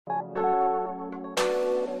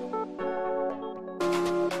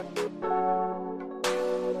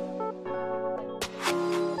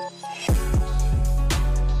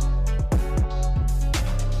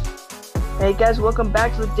Hey guys, welcome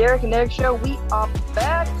back to the Derek and Eric Show. We are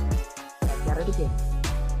back. I got it again.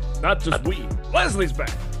 Not just we. Leslie's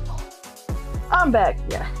back. I'm back.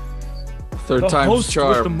 Yeah. Third The time's host charm.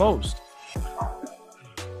 with the most.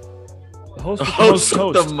 The host with the Host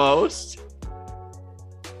most. with the most.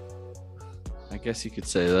 I guess you could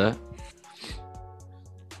say that.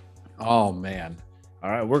 Oh man.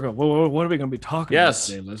 All right, we're going. What are we going to be talking Yes.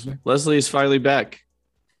 about today, Leslie? Leslie is finally back.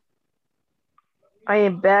 I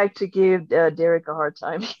am back to give Derek a hard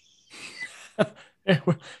time.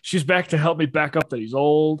 She's back to help me back up that he's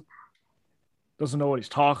old, doesn't know what he's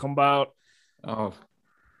talking about. Oh.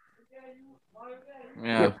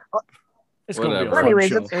 Yeah. It's going to be a Whatever. fun Anyways,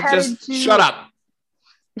 show. let's head Just into... shut up.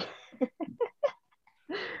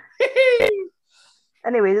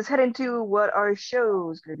 Anyways, let's head into what our show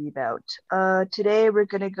is going to be about. Today, we're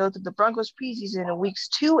going to go through the Broncos preseason in weeks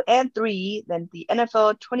 2 and 3, then the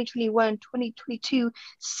NFL 2021-2022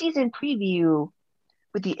 season preview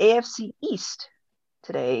with the AFC East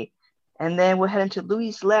today. And then we'll head into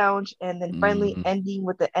Louis' Lounge and then finally ending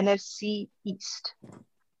with the NFC East.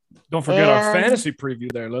 Don't forget our And- fantasy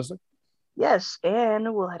preview there, Leslie. Yes,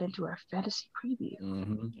 and we'll head into our fantasy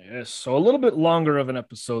preview. Yes, so a little bit longer of an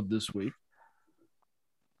episode this week.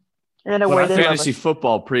 And then a Well, word they love Fantasy us.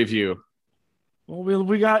 football preview. Well,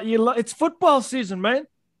 we got you. It's football season, man.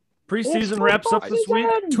 Preseason wraps up football this week.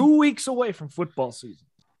 season. 2 weeks away from football season.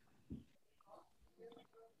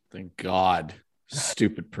 Thank God.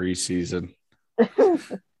 Stupid preseason.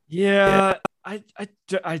 Yeah, I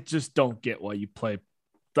just don't get why you play.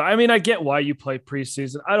 I mean, I get why you play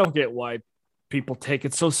preseason. I don't get why people take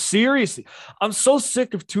it so seriously. I'm so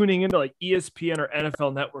sick of tuning into like ESPN or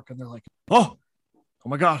NFL Network, and they're like, oh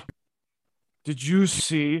my God, did you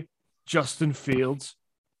see Justin Fields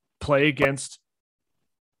play against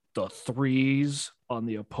the threes on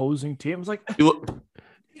the opposing team? I was like,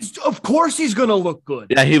 of course he's gonna look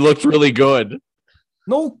good. Yeah, he looked really good.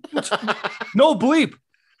 No bleep.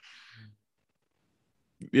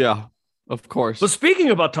 Yeah, of course. But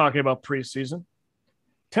speaking about talking about preseason,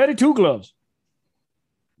 Teddy Two Gloves,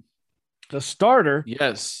 the starter,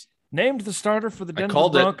 Yes, named the starter for the Denver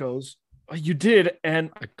called it. Broncos. You did,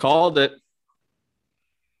 and I called it.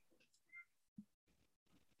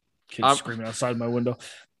 kids screaming outside my window.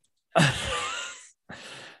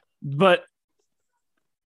 But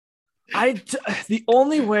the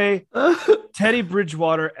only way Teddy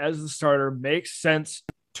Bridgewater as the starter makes sense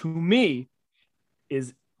to me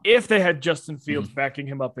is if they had Justin Fields backing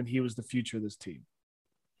him up and he was the future of this team.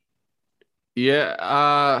 Yeah,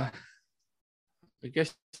 I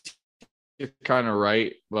guess you're kind of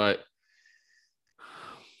right, but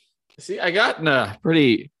see, I got in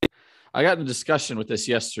a discussion with this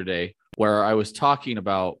yesterday where I was talking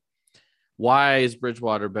about why is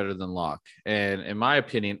Bridgewater better than Locke? And in my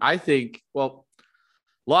opinion, I think, well,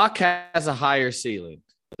 Locke has a higher ceiling.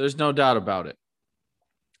 There's no doubt about it.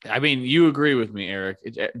 I mean, you agree with me, Eric.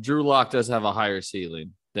 Drew Locke does have a higher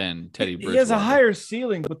ceiling than Teddy Bridgewater. He has a higher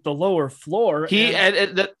ceiling with the lower floor.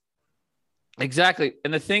 Exactly.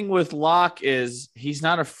 And the thing with Locke is he's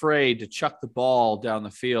not afraid to chuck the ball down the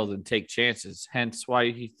field and take chances. Hence why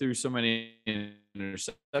he threw so many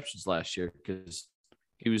interceptions last year, because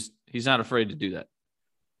he's not afraid to do that.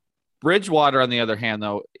 Bridgewater, on the other hand,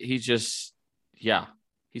 though, he's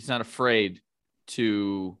not afraid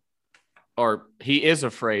to, or he is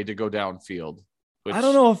afraid to go downfield. I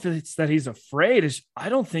don't know if it's that he's afraid. I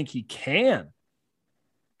don't think he can.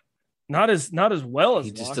 Not as well as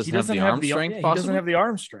He just Locke. doesn't have the arm strength, He doesn't possibly? have the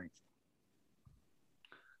arm strength.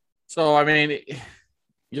 So, I mean,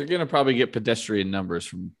 you're going to probably get pedestrian numbers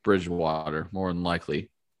from Bridgewater, more than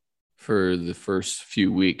likely, for the first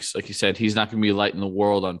few weeks. Like you said, he's not going to be lighting the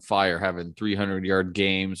world on fire, having 300-yard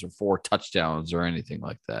games or 4 touchdowns or anything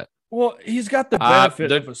like that. Well, he's got the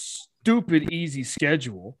benefit of a stupid easy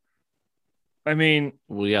schedule. I mean,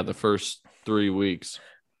 Well, yeah, the first 3 weeks.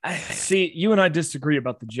 I see you and I disagree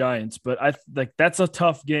about the Giants, but that's a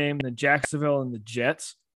tough game. The Jacksonville and the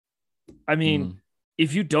Jets. I mean,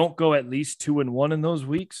 if you don't go at least 2-1 in those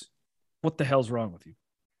weeks, what the hell's wrong with you?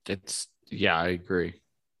 I agree.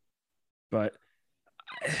 But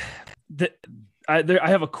I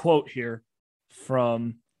have a quote here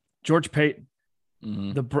from George Payton.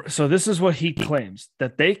 So this is what he claims,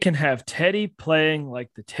 that they can have Teddy playing like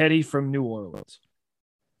the Teddy from New Orleans.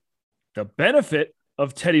 The benefit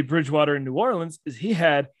of Teddy Bridgewater in New Orleans is he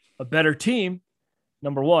had a better team,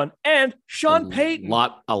 number one, and Sean Payton,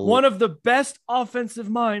 one of the best offensive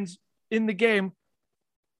minds in the game,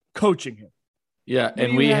 coaching him. Yeah,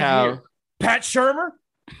 and we have Pat Shurmur.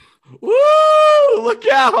 Woo! Look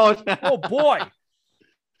out! Oh boy,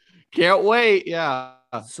 Can't wait. Yeah.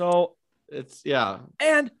 So It's yeah.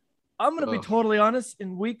 And I'm going to be Ugh. totally honest.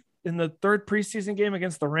 In the third preseason game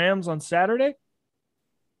against the Rams on Saturday,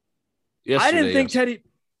 I didn't think Teddy.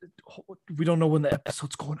 We don't know when the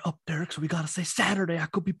episode's going up, Derek. So we got to say Saturday. I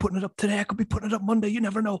could be putting it up today. I could be putting it up Monday. You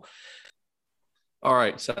never know. All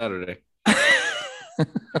right, Saturday.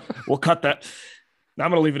 We'll cut that. I'm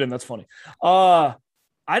going to leave it in. That's funny. I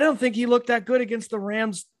don't think he looked that good against the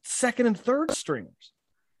Rams' second and third stringers.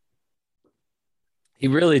 He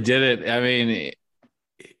really did it. I mean,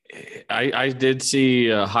 I did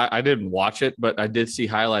see. I didn't watch it, but I did see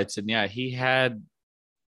highlights, and yeah, he had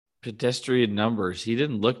pedestrian numbers. He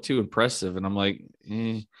didn't look too impressive, and I'm like,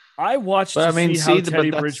 I watched to see how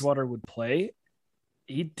Teddy Bridgewater would play.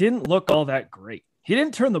 He didn't look all that great. He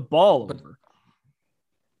didn't turn the ball over.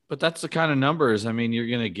 But that's the kind of numbers, I mean, you're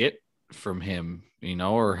going to get from him,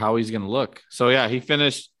 or how he's going to look. So, yeah, he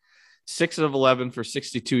finished 6 of 11 for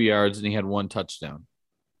 62 yards, and he had 1 touchdown.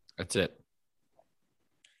 That's it.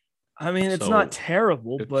 I mean, it's not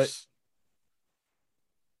terrible, but.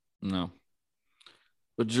 No.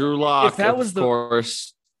 But Drew Lock, of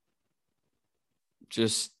course,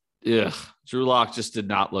 just, Drew Lock just did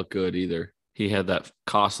not look good either. He had that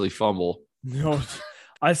costly fumble. No,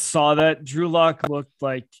 I saw that. Drew Lock looked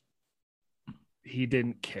like he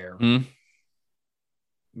didn't care. Mm-hmm.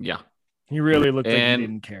 Yeah. He really looked like he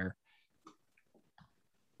didn't care.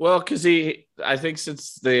 Well, because I think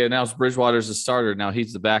since they announced Bridgewater as a starter, now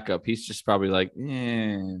he's the backup. He's just probably like,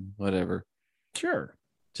 whatever. Sure.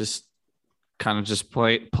 Just kind of just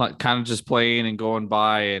playing and going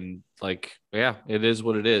by, and like, yeah, it is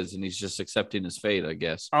what it is, and he's just accepting his fate, I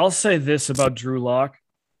guess. I'll say this about Drew Lock.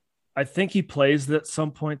 I think he plays at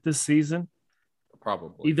some point this season.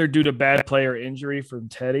 Probably. Either due to bad play or injury from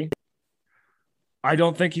Teddy. I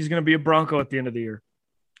don't think he's going to be a Bronco at the end of the year.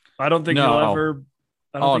 I don't think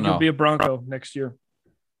he'll be a Bronco next year.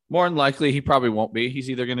 More than likely, he probably won't be. He's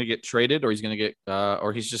either going to get traded or he's going to get,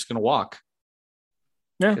 or he's just going to walk.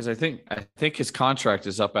 Yeah. Because I think his contract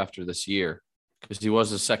is up after this year, because he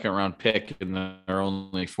was a 2nd-round pick and they're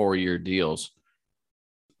only 4-year deals.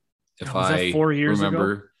 If I 4 years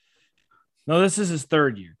remember. Ago? No, this is his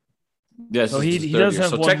 3rd year. Yes, so he does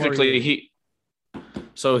have one technically more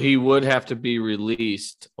year. he would have to be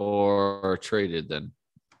released or traded then.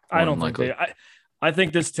 I don't think I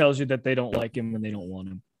think this tells you that they don't like him and they don't want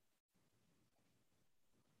him.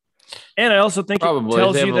 And I also think it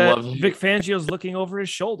tells you that Vic Fangio's looking over his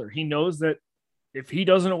shoulder. He knows that if he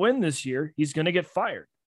doesn't win this year, he's going to get fired.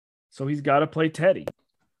 So he's got to play Teddy.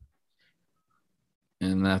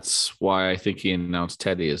 And that's why I think he announced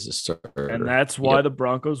Teddy as the starter. And that's why the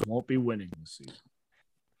Broncos won't be winning this season.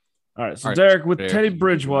 All right. So, Derek, with Teddy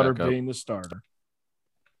Bridgewater being the starter.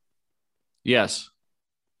 Yes.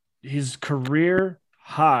 His career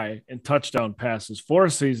high in touchdown passes for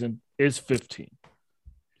a season is 15.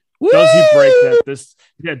 Woo! Does he break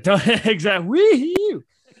that exactly. Woo-hoo!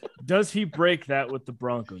 Does he break that with the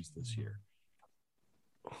Broncos this year?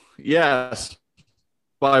 Yes.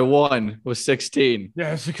 By 1 with 16.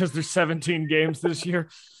 Yeah, it's because there's 17 games this year.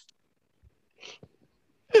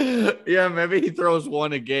 Yeah, maybe he throws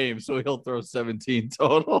 1 a game, so he'll throw 17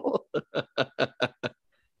 total.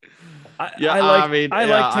 I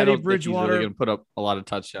like Teddy Bridgewater. He's really going to put up a lot of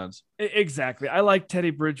touchdowns. Exactly. I like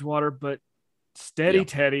Teddy Bridgewater, but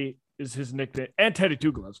Teddy is his nickname, and Teddy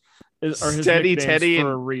Two Gloves are his nicknames Teddy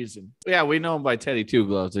for a reason. Yeah, we know him by Teddy Two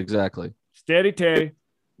Gloves, exactly. Steady Teddy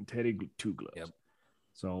and Teddy Two Gloves. Yep.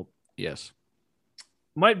 So yes,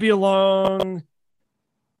 might be a long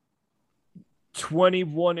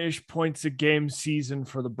 21-ish points a game season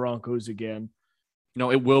for the Broncos again.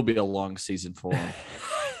 No, it will be a long season for them.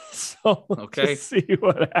 So okay, see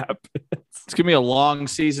what happens. It's gonna be a long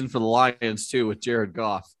season for the Lions too with Jared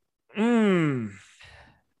Goff. I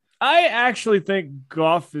actually think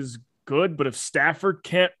Goff is good, but if Stafford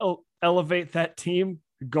can't elevate that team,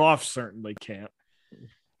 Goff certainly can't.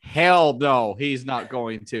 Hell no, he's not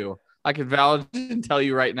going to. I can vouch and tell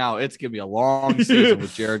you right now, it's gonna be a long season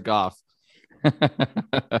with Jared Goff. All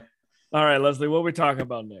right, Leslie, what are we talking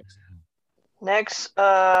about next? Next, we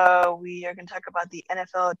are going to talk about the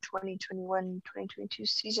NFL 2021-2022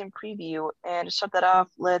 season preview. And to start that off,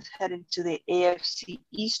 let's head into the AFC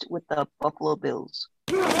East with the Buffalo Bills.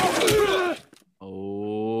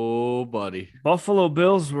 Oh, buddy. Buffalo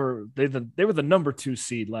Bills were the number 2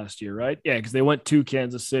 seed last year, right? Yeah, because they went to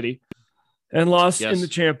Kansas City and lost in the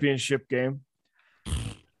championship game.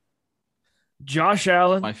 Josh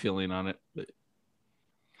Allen. My feeling on it.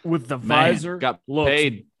 With the visor. Got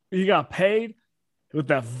paid. He got paid with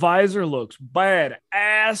that visor. Looks bad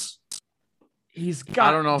ass. He's got.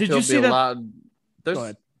 I don't know if he'll be allowed. Go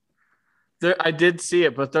ahead. I did see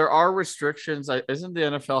it, but there are restrictions. Isn't the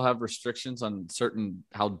NFL have restrictions on certain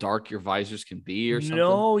how dark your visors can be or something?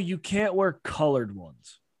 No, you can't wear colored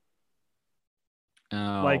ones.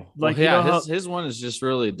 Oh, Like well, you know how his one is just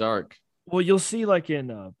really dark. well you'll see like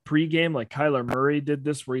in pregame, like Kyler Murray did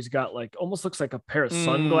this where he's got like almost looks like a pair of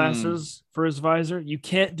sunglasses for his visor. You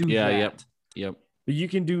can't do that. Yep. But you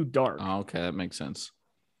can do dark. Oh, okay, that makes sense.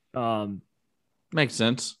 Makes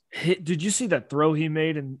sense. Did you see that throw he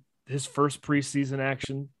made in his first preseason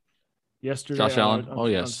action yesterday? Josh Allen.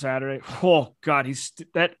 On Saturday. Oh God,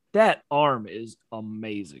 that arm is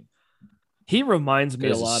amazing. He reminds me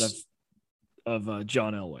a lot of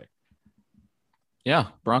John Elway. Yeah,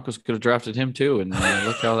 Broncos could have drafted him too, and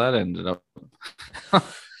look how that ended up.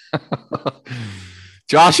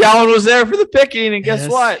 Josh Allen was there for the picking, and guess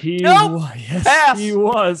what? He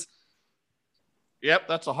was. Yep,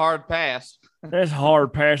 that's a hard pass. That's a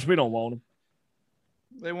hard pass. We don't want him.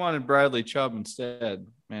 They wanted Bradley Chubb instead.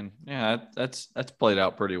 Man, yeah, that's played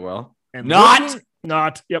out pretty well. And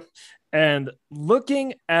not. Yep. And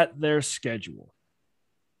looking at their schedule,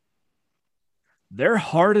 their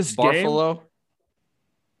hardest Buffalo.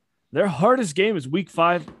 Their hardest game is Week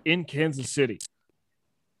 5 in Kansas City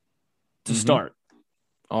to start.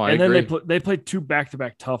 Oh, I agree. And then they played 2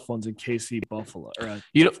 back-to-back tough ones in KC, Buffalo,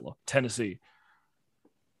 Tennessee.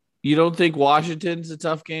 You don't think Washington's a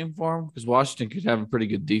tough game for them? Because Washington could have a pretty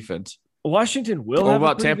good defense. Washington will have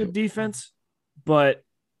a pretty good defense, but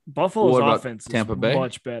Buffalo's offense is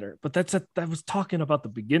much better. But I was talking about the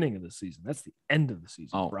beginning of the season. That's the end of the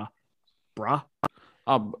season, brah.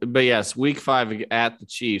 But yes, Week 5 at the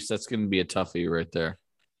Chiefs, that's going to be a toughie right there.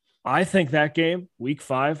 I think that game, Week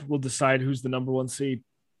 5, will decide who's the number 1 seed.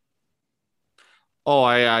 Oh,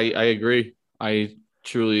 I agree. I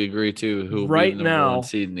truly agree too. Who will be the number 1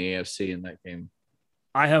 seed in the AFC in that game?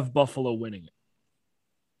 I have Buffalo winning it.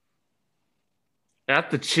 At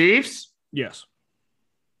the Chiefs? Yes.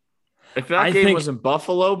 If that game was in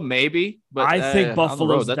Buffalo, maybe. But I think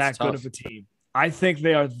Buffalo's that good of a team. I think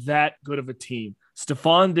they are that good of a team.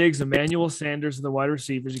 Stephon Diggs, Emmanuel Sanders are the wide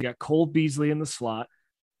receivers. You got Cole Beasley in the slot.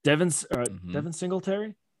 Devin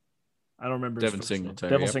Singletary? I don't remember. Devin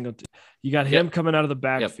Singletary. Singletary. You got him coming out of the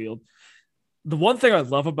backfield. Yep. The one thing I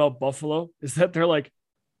love about Buffalo is that they're like,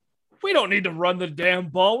 we don't need to run the damn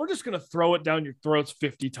ball. We're just going to throw it down your throats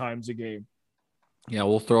 50 times a game. Yeah,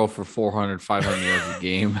 we'll throw for 400, 500 yards a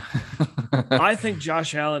game. I think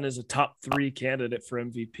Josh Allen is a top 3 candidate for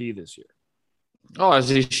MVP this year. Oh, as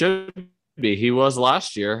he should be. He was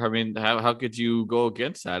last year. I mean, how could you go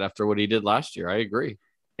against that after what he did last year? I agree.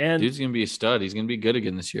 And dude's going to be a stud. He's going to be good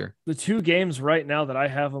again this year. The 2 games right now that I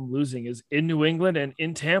have him losing is in New England and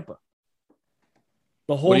in Tampa.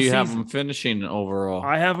 The whole season. What do you have him finishing overall?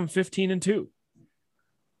 I have him 15-2.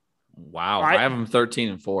 Wow. I have him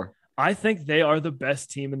 13-4. I think they are the best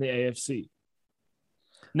team in the AFC.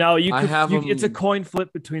 Now it's a coin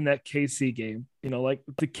flip between that KC game. You know, like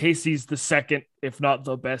the KC's the second, if not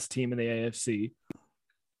the best team in the AFC.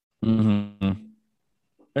 Mm-hmm.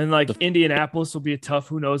 And like Indianapolis will be a tough.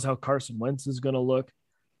 Who knows how Carson Wentz is going to look?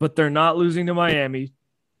 But they're not losing to Miami.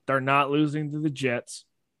 They're not losing to the Jets.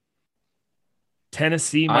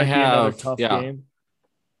 Tennessee might be another tough game.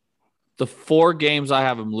 The 4 games I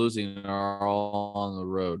have them losing are all on the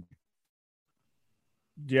road.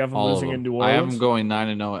 Do you have them losing in New Orleans? I have them going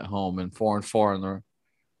 9-0 at home and 4-4 on the road.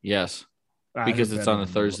 Yes, because it's on a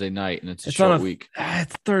Thursday night and it's a short week.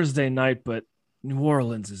 It's Thursday night, but New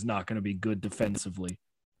Orleans is not going to be good defensively.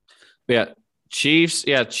 Yeah, Chiefs,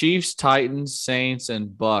 Titans, Saints,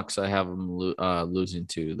 and Bucks. I have them losing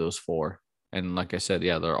to those 4. And like I said,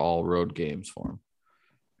 they're all road games for them.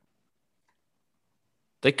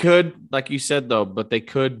 They could, like you said, though, but they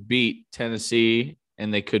could beat Tennessee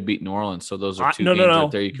and they could beat New Orleans. So those are 2 games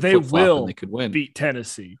out there you can flip-flop and they could win. Beat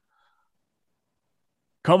Tennessee.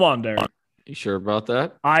 Come on, Derek. You sure about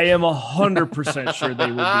that? I am 100% sure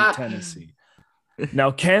they will beat Tennessee.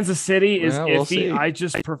 Now, Kansas City is iffy. I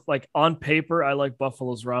just on paper, I like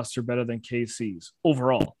Buffalo's roster better than KC's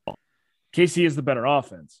overall. KC is the better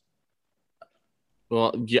offense.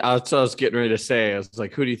 Well, yeah, that's what I was getting ready to say. I was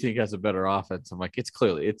like, who do you think has a better offense? I'm like, it's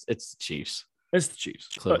the Chiefs. It's the Chiefs.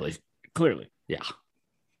 Clearly. Yeah.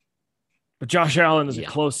 But Josh Allen is a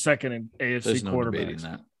close second in AFC quarterbacks.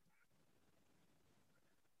 That.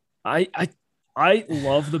 I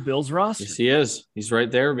love the Bills roster. Yes, he is. He's right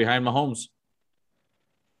there behind Mahomes.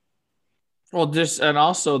 Well,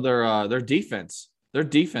 also their defense. Their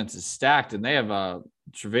defense is stacked, and they have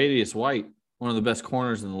Tre'Davious White, one of the best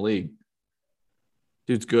corners in the league.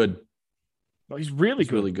 Dude's good. Well, he's really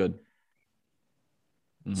good. Really good.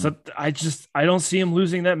 Mm-hmm. So I don't see him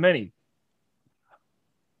losing that many.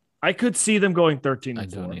 I could see them going 13-4. I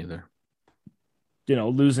don't either.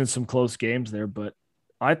 Losing some close games there, but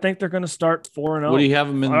I think they're going to start 4-0. What do you have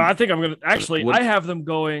them in? I think I'm going to actually. I have them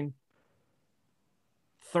going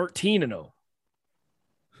 13-0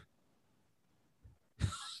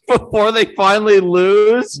 before they finally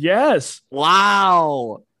lose. Yes.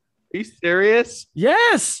 Wow. Are you serious?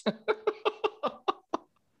 Yes.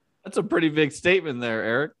 That's a pretty big statement there,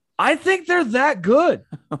 Eric. I think they're that good.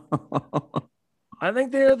 I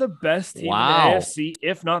think they're the best team in the AFC,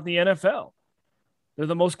 if not the NFL. They're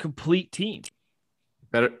the most complete team.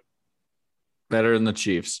 Better than the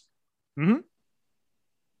Chiefs. Mm-hmm.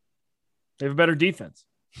 They have a better defense.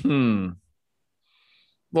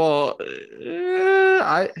 Well,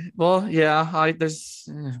 there's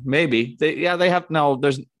maybe they have no.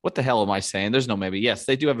 There's what the hell am I saying? There's no maybe. Yes,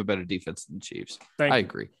 they do have a better defense than the Chiefs. I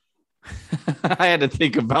agree. I had to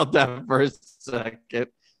think about that for a second.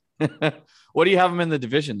 What do you have them in the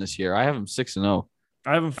division this year? I have them 6-0.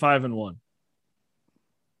 I have them 5-1.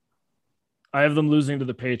 I have them losing to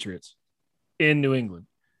the Patriots in New England.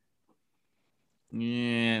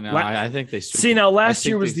 Yeah, no, I think they sweep. See, now last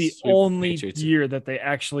year was the only year that they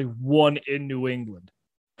actually won in New England.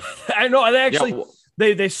 I know they actually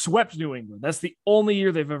they swept New England. That's the only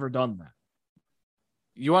year they've ever done that.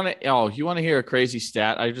 You want to hear a crazy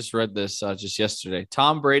stat? I just read this just yesterday.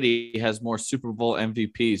 Tom Brady has more Super Bowl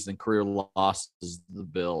MVPs than career losses to the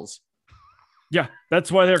Bills. Yeah,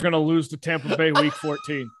 that's why they're going to lose to Tampa Bay Week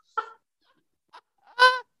 14.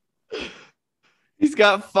 He's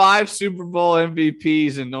got 5 Super Bowl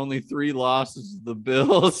MVPs and only 3 losses to the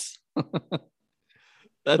Bills.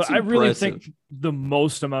 That's I really think the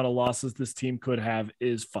most amount of losses this team could have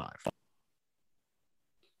is 5.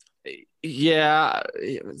 Yeah,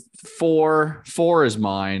 4 is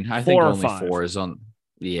mine. I think only 5. 4 is on.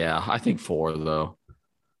 Yeah, I think 4 though.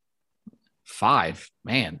 5,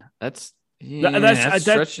 man, that's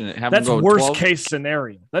stretching it. That's worst case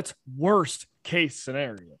scenario. That's worst case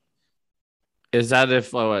scenario. Is that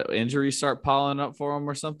if injuries start piling up for them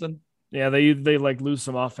or something? Yeah, they like lose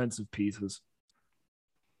some offensive pieces.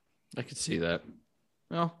 I could see that.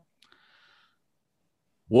 Well,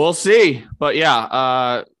 we'll see. But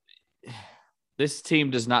yeah, this team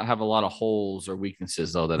does not have a lot of holes or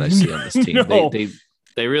weaknesses though that I see on this team. No.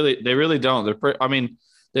 They really don't.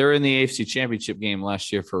 They were in the AFC Championship game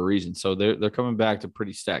last year for a reason, so they're coming back to a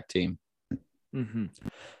pretty stacked team. Mm-hmm.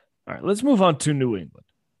 All right, let's move on to New England.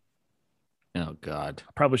 Oh God!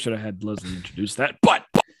 I probably should have had Leslie introduce that, but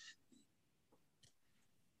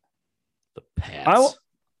the Pats.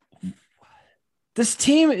 This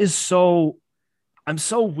team is so. I'm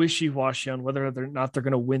so wishy-washy on whether or not they're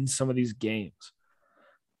going to win some of these games.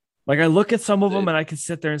 Like I look at some of them and I can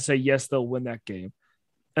sit there and say, yes, they'll win that game.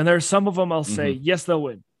 And there are some of them I'll say, yes, they'll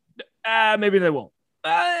win. Maybe they won't.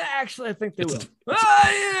 Actually, I think they will.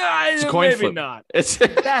 It's a coin maybe flip. Not.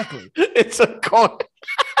 Exactly. It's a coin.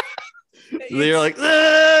 You're like,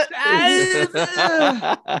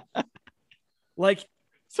 like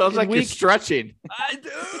sounds like you're stretching.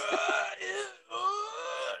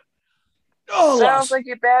 Sounds like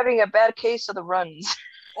you're having a bad case of the runs.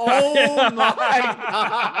 Oh my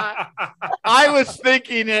God. I was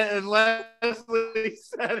thinking it and Leslie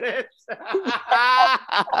said it.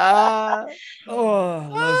 Leslie,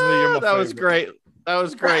 you're my that was great. That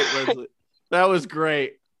was great, Leslie. That was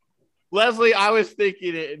great. Leslie, I was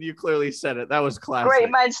thinking it and you clearly said it. That was classic. Great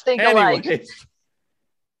minds think alike.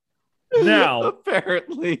 Now,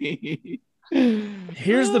 apparently.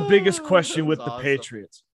 Here's the biggest question with the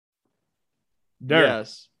Patriots. Derek.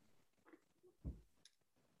 Yes.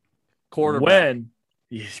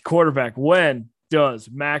 Quarterback. When does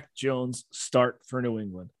Mac Jones start for New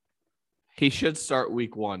England? He should start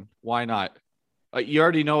week 1. Why not? You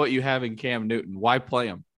already know what you have in Cam Newton. Why play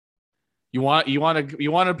him? You want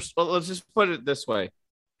to. Let's just put it this way.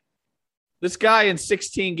 This guy in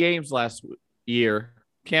 16 games last year,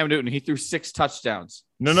 Cam Newton, he threw 6 touchdowns.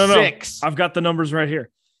 No. 6. I've got the numbers right here.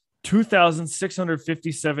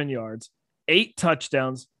 2,657 yards, 8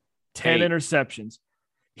 touchdowns, 10 interceptions.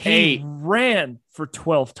 He ran for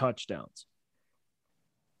 12 touchdowns.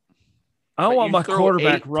 I don't want my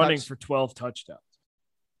quarterback running for 12 touchdowns.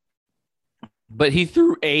 But he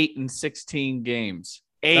threw 8 in 16 games.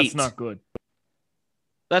 8. That's not good.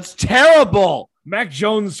 That's terrible. Mac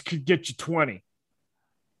Jones could get you 20.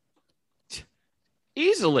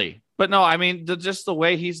 Easily. But no, I mean, just the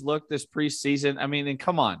way he's looked this preseason. I mean, and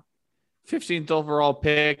come on. 15th overall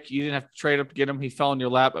pick. You didn't have to trade up to get him. He fell in your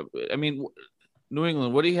lap. I mean, New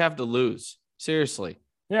England, what do you have to lose? Seriously.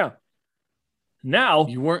 Yeah. Now.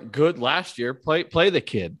 You weren't good last year. Play the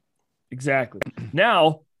kid. Exactly.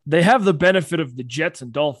 Now, They have the benefit of the Jets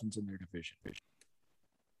and Dolphins in their division.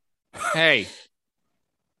 Hey.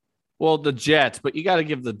 Well, the Jets, but you got to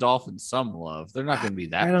give the Dolphins some love. They're not going to be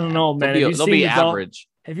that I don't bad. know, man. They'll be average.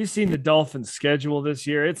 Have you seen the Dolphins' schedule this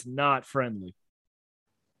year? It's not friendly.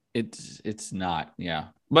 It's not, yeah.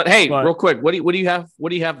 But hey, real quick, what do you have? What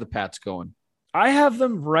do you have the Pats going? I have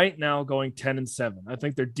them right now going 10-7. I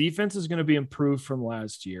think their defense is going to be improved from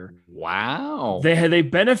last year. Wow. They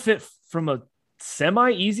benefit from a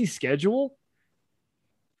semi-easy schedule.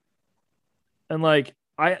 And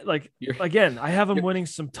I have them winning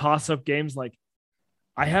some toss-up games. Like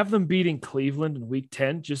I have them beating Cleveland in week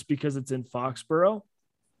 10 just because it's in Foxborough.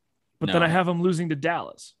 But then I have them losing to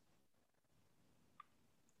Dallas.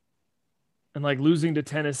 And losing to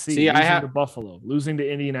Tennessee, losing to Buffalo, losing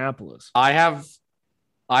to Indianapolis. I have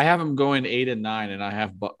them going 8-9, and I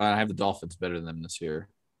have the Dolphins better than them this year.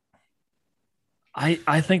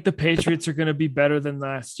 I think the Patriots are going to be better than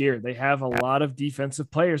last year. They have a lot of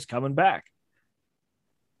defensive players coming back.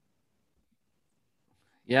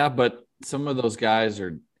 Yeah, but some of those guys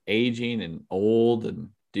are aging and old, and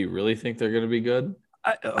do you really think they're going to be good?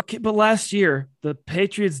 Okay, but last year, the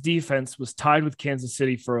Patriots defense was tied with Kansas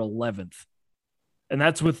City for 11th. And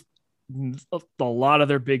that's with a lot of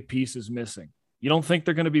their big pieces missing. You don't think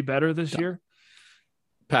they're going to be better this year?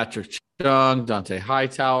 Patrick Chung, Dante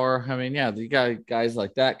Hightower. I mean, yeah, you got guys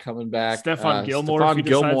like that coming back. Stephon Gilmore, if he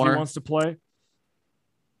decides he wants to play.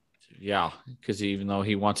 Yeah, because even though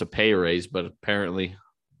he wants a pay raise, but apparently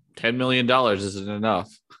 $10 million isn't enough.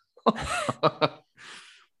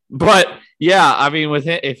 But, yeah, I mean, with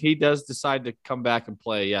it, if he does decide to come back and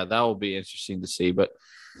play, yeah, that will be interesting to see. But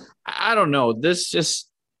I don't know. This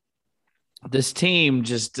team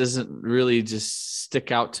just doesn't really just stick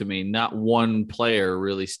out to me. Not one player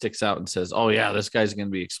really sticks out and says, oh, yeah, this guy's going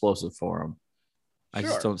to be explosive for him. I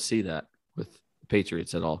just don't see that with the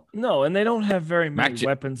Patriots at all. No, and they don't have very many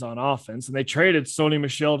weapons on offense. And they traded Sony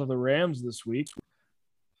Michel to the Rams this week.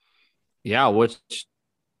 Yeah, which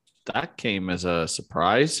that came as a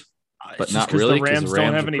surprise, but not really because the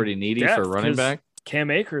Rams are pretty needy for running back. Cam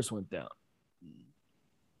Akers went down.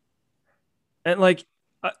 And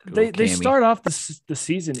they start off the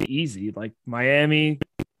season easy, like Miami,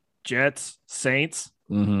 Jets, Saints.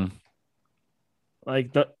 Mm-hmm.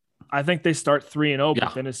 I think they start 3-0,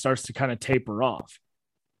 but then it starts to kind of taper off.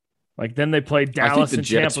 Then they play Dallas and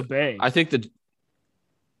Tampa Bay. I think the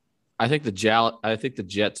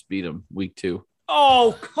Jets beat them week 2.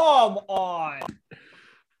 Oh, come on!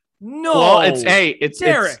 No, well, it's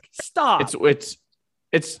Derek. Stop.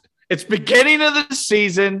 It's beginning of the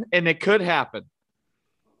season, and it could happen.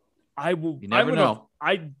 I will. You never know.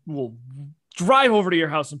 I will drive over to your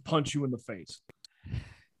house and punch you in the face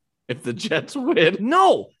if the Jets win.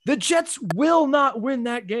 No, the Jets will not win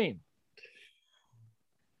that game.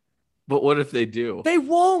 But what if they do? They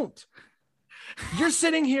won't. You're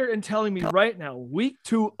sitting here and telling me right now, week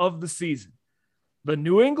 2 of the season, the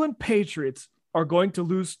New England Patriots are going to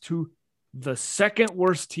lose to the second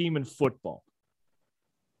worst team in football.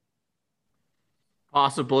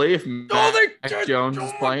 Possibly if Mac Jones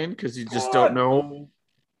is playing because you just don't know.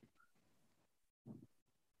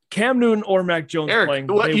 Cam Newton or Mac Jones playing.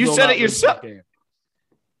 You said it yourself.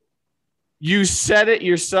 You said it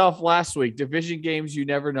yourself last week. Division games, you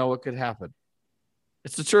never know what could happen.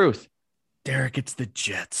 It's the truth. Derek, it's the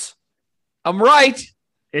Jets. I'm right.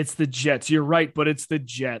 It's the Jets. You're right, but it's the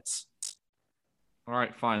Jets. All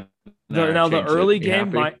right, fine. The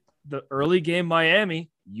early game, Miami,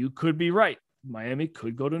 you could be right. Miami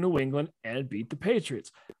could go to New England and beat the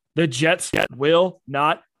Patriots. The Jets will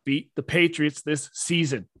not beat the Patriots this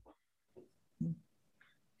season.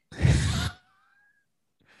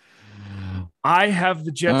 I have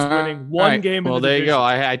the Jets winning one game. Well, there you go.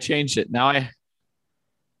 I changed it. Now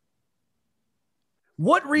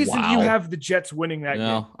What reason do you have the Jets winning that game?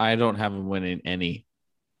 No, I don't have them winning any.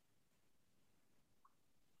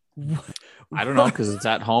 I don't know because it's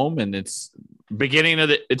at home and it's the beginning of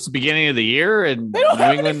the year and New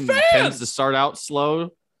England tends to start out slow.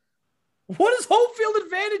 What does home field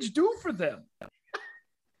advantage do for them?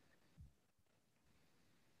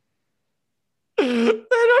 They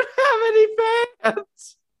don't have any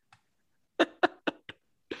fans.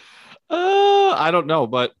 I don't know,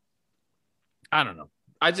 but I don't know.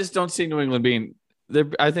 I just don't see New England being there.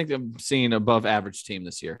 I think I'm seeing above average team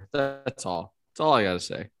this year. That's all. That's all I got to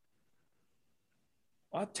say.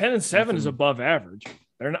 Well, 10-7 is above average.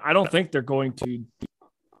 I don't think they're going to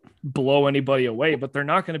blow anybody away, but they're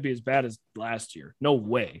not going to be as bad as last year. No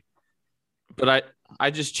way. But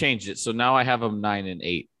I just changed it, so now I have them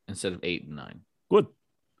 9-8 instead of 8-9. Good.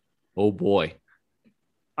 Oh boy.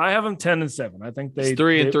 I have them 10-7. I think It's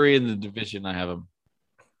 3-3 in the division. I have them,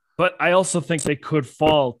 but I also think they could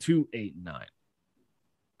fall to 8-9.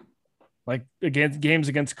 Like against games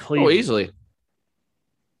against Cleveland. Oh, easily.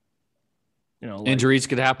 Like injuries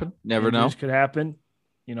could happen. Never know. Injuries could happen.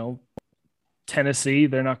 Tennessee,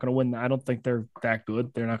 they're not going to win. I don't think they're that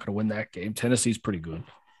good. They're not going to win that game. Tennessee's pretty good.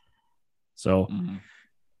 So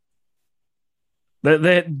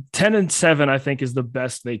the 10-7, I think, is the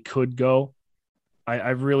best they could go.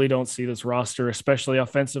 I really don't see this roster, especially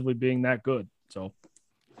offensively, being that good. So,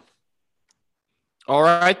 all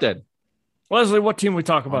right then, Leslie, what team we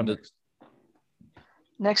talk about next?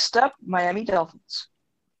 Next up, Miami Dolphins.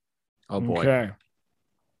 Oh boy. Okay.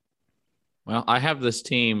 Well, I have this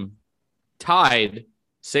team tied,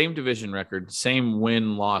 same division record, same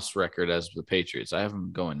win-loss record as the Patriots. I have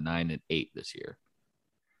them going 9-8 this year.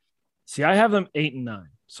 See, I have them 8-9,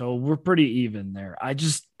 so we're pretty even there.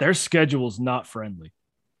 Their schedule's not friendly.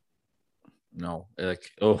 No, that's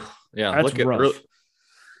look at rough.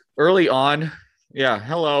 Early on. Yeah,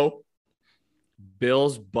 hello,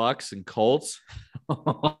 Bills, Bucks, and Colts.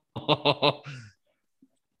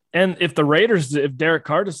 And if Derek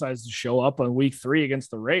Carr decides to show up on week 3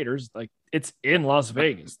 against the Raiders, like it's in Las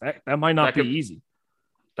Vegas. That might not be easy.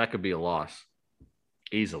 That could be a loss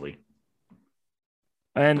easily.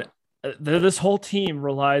 And this whole team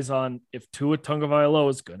relies on if Tua Tagovailoa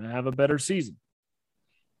is going to have a better season.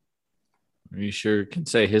 You sure can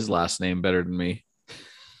say his last name better than me.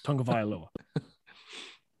 Tagovailoa.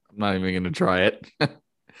 I'm not even going to try it.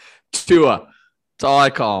 Tua. That's all I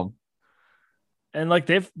call him. And like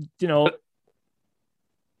they've,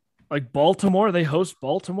 like Baltimore, they host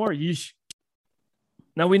Baltimore. Yeesh.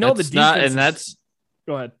 Now we know the defense.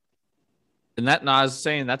 Go ahead. And I was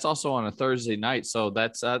saying that's also on a Thursday night, so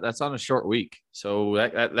that's on a short week. So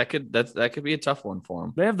that could be a tough one for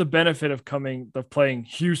them. They have the benefit of playing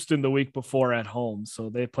Houston the week before at home, so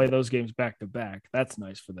they play those games back to back. That's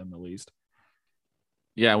nice for them at least.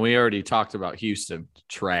 Yeah, we already talked about Houston.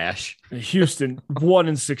 Trash. Houston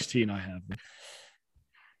 1-16. I have them.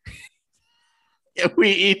 Yeah, we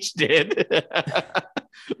each did.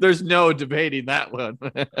 There's no debating that one.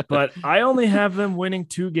 But I only have them winning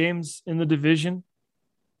 2 games in the division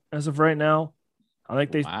as of right now. I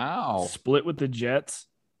think they split with the Jets.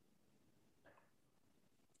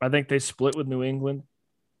 I think they split with New England,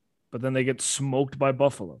 but then they get smoked by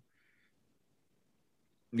Buffalo.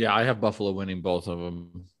 Yeah, I have Buffalo winning both of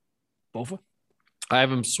them. Bofa? I have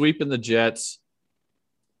them sweeping the Jets.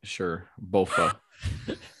 Sure, Bofa.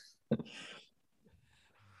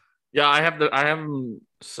 Yeah, I have them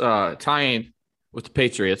tying with the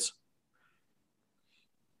Patriots.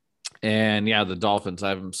 And yeah, the Dolphins. I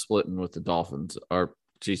have them splitting with the Dolphins. Or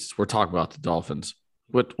Jesus, we're talking about the Dolphins.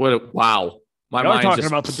 Wow. My mind's talking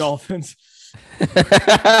about the Dolphins.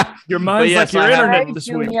 Your mind's like your internet this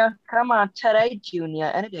week. Come on, today, Junior.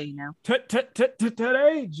 Any day now.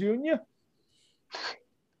 Today, Junior.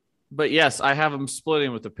 But yes, I have them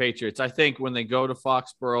splitting with the Patriots. I think when they go to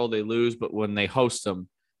Foxborough, they lose, but when they host them,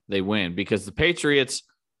 they win because the Patriots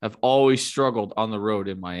have always struggled on the road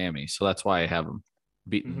in Miami. So that's why I have them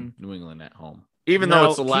beating New England at home, even though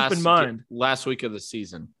it's the last week of the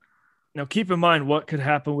season. Now, keep in mind what could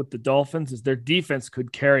happen with the Dolphins is their defense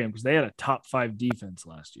could carry them because they had a top 5 defense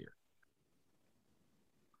last year.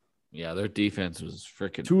 Yeah, their defense was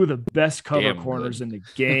freaking 2 of the best cover corners in the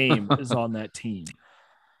game is on that team.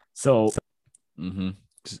 So,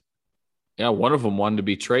 yeah, one of them wanted to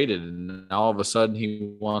be traded, and now all of a sudden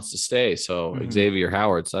he wants to stay. So Xavier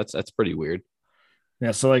Howard, so that's pretty weird.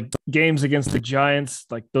 Yeah, so like games against the Giants,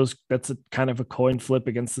 like that's a kind of a coin flip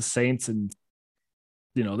against the Saints, and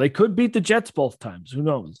they could beat the Jets both times. Who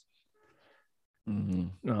knows?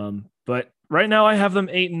 But right now I have them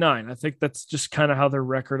 8-9. I think that's just kind of how their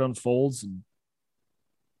record unfolds, and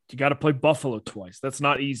you got to play Buffalo twice. That's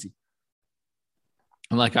not easy.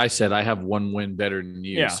 And like I said, I have 1 win better than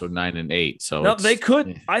you, so 9-8. So now they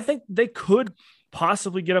could. I think they could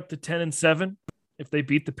possibly get up to 10-7 if they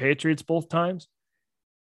beat the Patriots both times.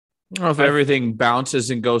 If everything bounces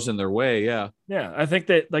and goes in their way, yeah. Yeah, I think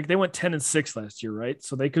that they went 10-6 last year, right?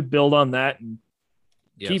 So they could build on that and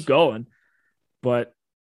keep going. But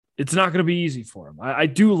it's not going to be easy for them. I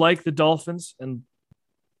do like the Dolphins, and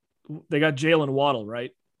they got Jalen Waddle,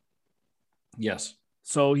 right? Yes.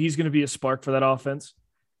 So he's going to be a spark for that offense.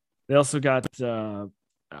 They also got,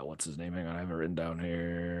 what's his name? Hang on, I have it written down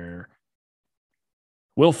here.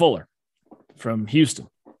 Will Fuller from Houston.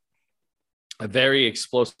 A very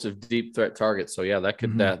explosive deep threat target. So yeah, that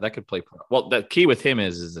could play. Well, the key with him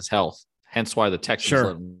is his health. Hence why the Texans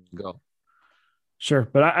let him go. Sure,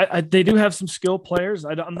 but they do have some skill players.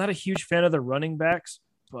 I'm not a huge fan of the running backs.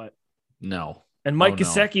 but No. And Mike no.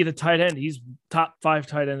 Gesicki, the tight end, he's top 5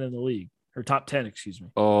 tight end in the league, or top 10, excuse me.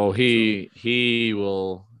 Oh, he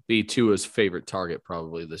will be Tua's favorite target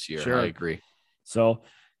probably this year. Sure. I agree. So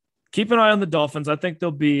keep an eye on the Dolphins. I think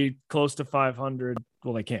they'll be close to 500.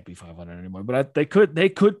 Well, they can't be 500 anymore, but they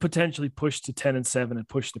could potentially push to 10-7 and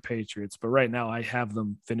push the Patriots. But right now, I have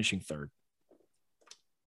them finishing 3rd.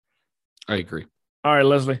 I agree. All right,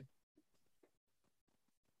 Leslie.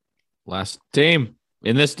 Last team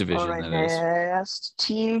in this division. All right, that is. last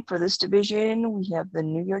team for this division, we have the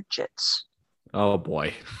New York Jets. Oh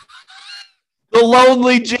boy, the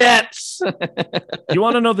lonely Jets. You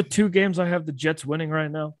want to know the 2 games I have the Jets winning right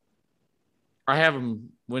now? I have them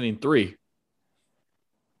winning 3.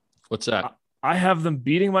 What's that? I have them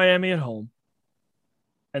beating Miami at home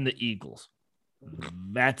and the Eagles.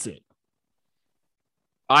 That's it.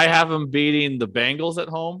 I have them beating the Bengals at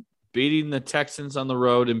home, beating the Texans on the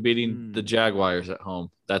road, and beating the Jaguars at home.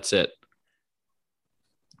 That's it.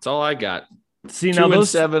 That's all I got. See, now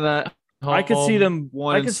 2-7 at home. I could see them.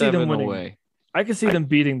 1 I could see them winning. away. I could see them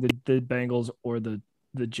beating the Bengals or the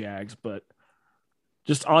Jags, but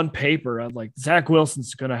just on paper, I'm like Zach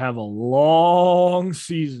Wilson's going to have a long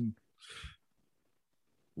season.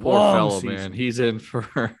 Poor fellow, man. He's in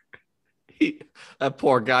for that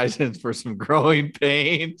poor guy's in for some growing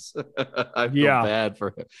pains. I feel bad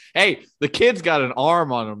for him. Hey, the kid's got an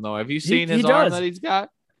arm on him, though. Have you seen his arm that he's got?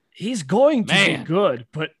 He's going to be good,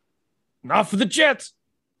 but not for the Jets.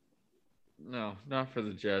 No, not for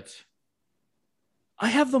the Jets. I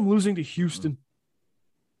have them losing to Houston.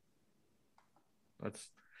 That's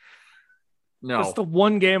the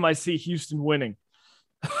one game I see Houston winning.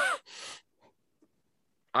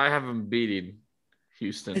 I have them beating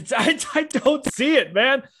Houston. I don't see it,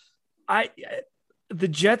 man. The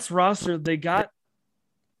Jets roster, they got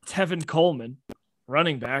Tevin Coleman,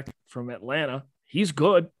 running back from Atlanta. He's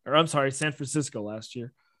good. Or I'm sorry, San Francisco last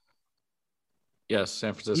year. Yes,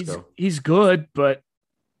 San Francisco. He's good, but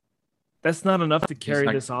that's not enough to carry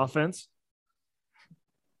this offense.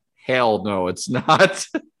 Hell no, it's not.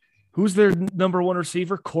 Who's their number 1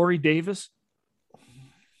 receiver? Corey Davis?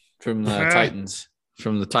 From the Titans.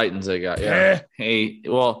 From the Titans they got, yeah. Hey,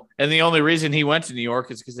 well, and the only reason he went to New York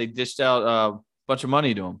is because they dished out a bunch of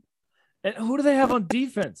money to him. And who do they have on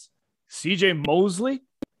defense? CJ Mosley,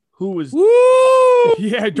 who was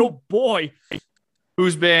boy,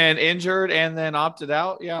 who's been injured and then opted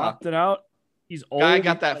out. Yeah, opted out. He's old. Guy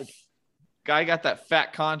got that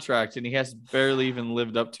fat contract, and he has barely even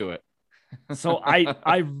lived up to it. So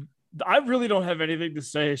I really don't have anything to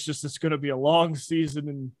say. It's just it's going to be a long season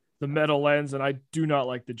in the Meadowlands, and I do not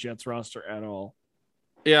like the Jets roster at all.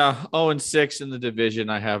 Yeah, 0-6 in the division.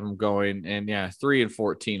 I have them going, and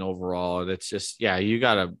 3-14 overall. And it's just, you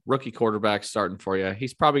got a rookie quarterback starting for you.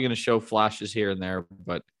 He's probably going to show flashes here and there,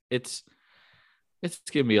 but it's going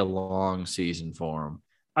to be a long season for him.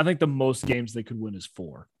 I think the most games they could win is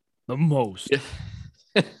 4. The most.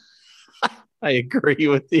 I agree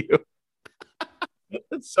with you.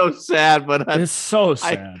 It's so sad, but it's so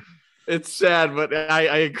sad. It's sad, but I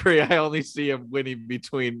agree. I only see him winning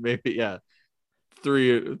between maybe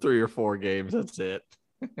 3 or 4 games. That's it.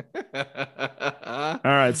 All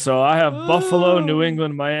right, so I have Buffalo, New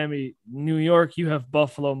England, Miami, New York. You have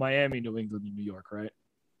Buffalo, Miami, New England, and New York, right?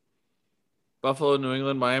 Buffalo, New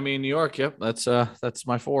England, Miami, and New York. Yep, that's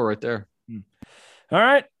my 4 right there. All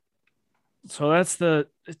right. So is the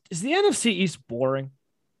NFC East boring?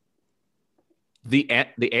 The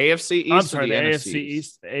AFC East. I'm sorry, the AFC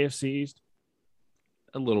East. The AFC East.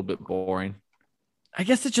 A little bit boring. I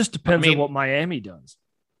guess it just depends on what Miami does.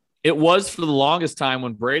 It was for the longest time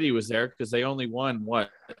when Brady was there because they only won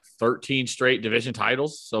 13 straight division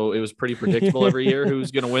titles. So it was pretty predictable every year who's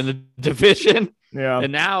going to win the division. Yeah.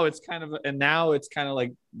 And now it's kind of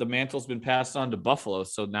like the mantle's been passed on to Buffalo.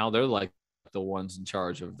 So now they're like the ones in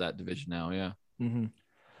charge of that division now. Yeah. Mm-hmm.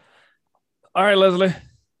 All right, Leslie,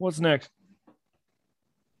 what's next?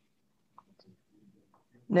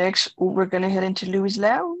 Next, we're going to head into Louis'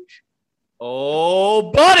 Lounge.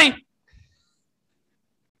 Oh, buddy.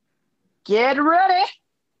 Get ready.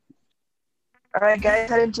 All right, guys,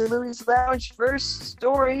 head into Louis' Lounge. First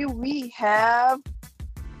story, we have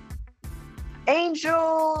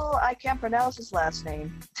Angel. I can't pronounce his last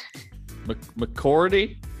name.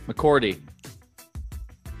 McCourty? McCourty.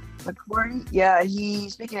 Yeah,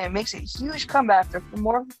 he's making it. Makes a huge comeback after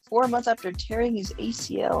 4 months after tearing his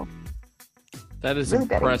ACL. That is really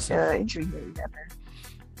impressive. Bad injury there.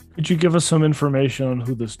 Could you give us some information on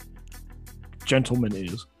who this gentleman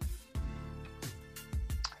is?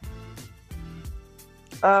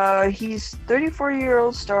 He's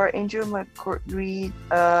 34-year-old star Angel McCourty.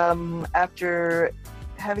 After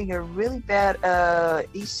having a really bad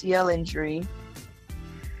ACL injury.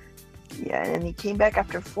 Yeah, and he came back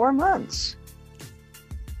after 4 months.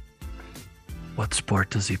 What sport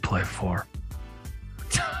does he play for?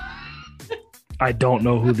 I don't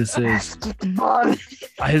know who this is. Basketball.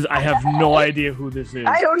 I have no idea who this is.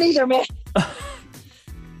 I don't either, man.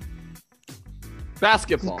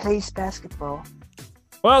 Basketball. He plays basketball.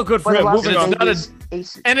 Well, good for him. Moving on.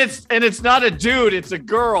 And it's not a dude, it's a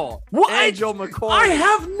girl. What? Angel McCourty. I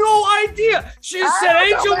have no idea. She said don't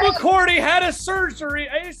Angel know, man. McCourty had a surgery,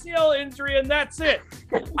 ACL injury, and that's it.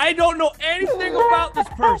 I don't know anything about this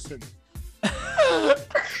person.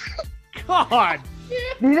 God.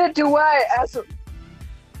 Neither do I.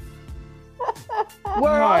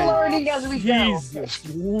 We're all learning as we go. Jesus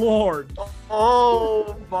Lord.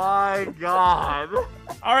 Oh my God.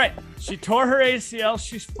 All right. She tore her ACL.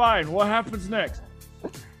 She's fine. What happens next?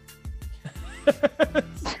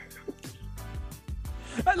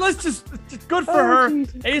 Let's just good for her.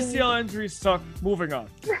 Jesus ACL injuries suck. Moving on.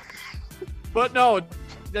 But no,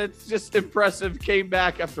 that's just impressive. Came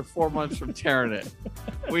back after 4 months from tearing it.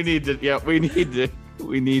 We need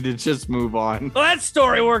to just move on. Well, that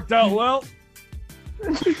story worked out well.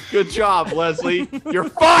 Good job, Leslie. You're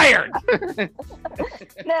fired.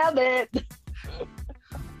 Nailed it.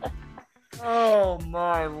 Oh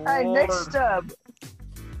my Lord. All right, next up,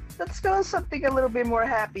 let's go with something a little bit more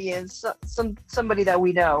happy and somebody that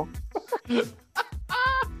we know.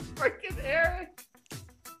 Freaking Eric.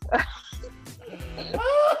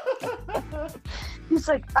 He's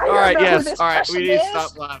like, All don't right, know who yes. this All right, person we need to is.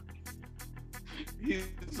 stop laughing.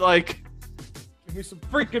 He's like, Give me some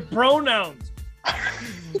freaking pronouns.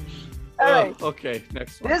 All right, okay,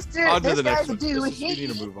 next one. this dude, On to this the next guy's a one. dude. We need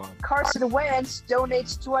to move on. Carson Wentz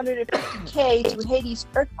donates $250K to Haiti's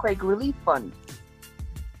earthquake relief fund.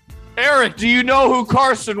 Eric, do you know who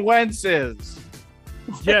Carson Wentz is?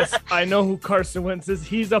 Yes, I know who Carson Wentz is.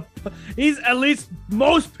 He's at least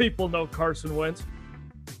most people know Carson Wentz.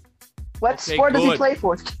 What Okay, sport does he good. play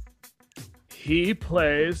for? He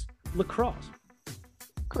plays lacrosse.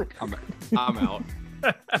 Good. I'm out.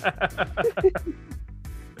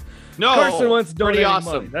 No, Carson Wentz pretty donating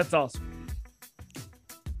awesome. money. That's awesome.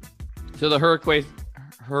 To the hurricane.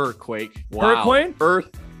 Wow. Hurricane? Earth.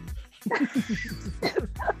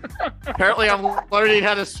 Apparently, I'm learning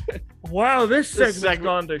how to. Wow, this segment's segment-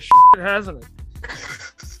 gone to shit, hasn't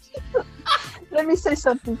it? Let me say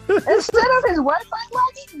something. Instead of his Wi-Fi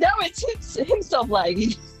lagging, now it's himself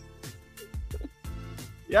lagging.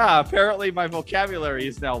 Yeah, apparently my vocabulary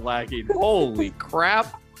is now lagging. Holy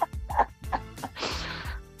crap.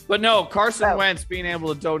 But no, Carson Wentz being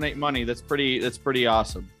able to donate money, that's pretty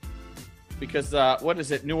awesome. Because what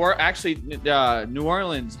is it? New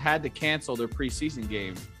Orleans had to cancel their preseason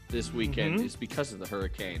game this weekend. Mhm. It's because of the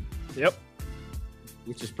hurricane. Yep.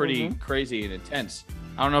 Which is pretty crazy and intense.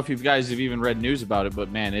 I don't know if you guys have even read news about it,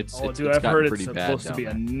 but man, it's I've gotten heard pretty it's bad supposed to down be a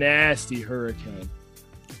there. nasty hurricane.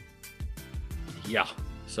 Yeah.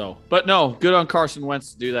 So, but no, good on Carson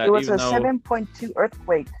Wentz to do that. It was even a though, 7.2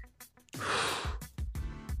 earthquake.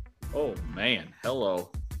 oh man, hello.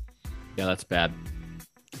 Yeah, that's bad.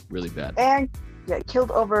 Really bad. And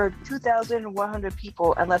killed over 2,100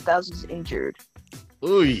 people and left thousands injured.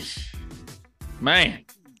 Ooh, man.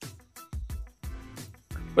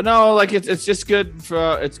 But no, like it's just good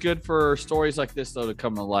for stories like this though to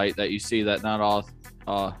come to light, that you see that not all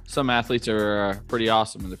some athletes are pretty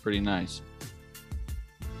awesome and they're pretty nice.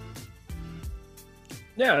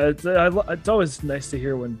 Yeah, it's always nice to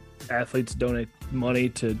hear when athletes donate money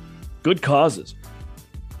to good causes.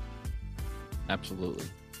 Absolutely.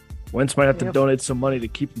 Wentz might have to Yep. donate some money to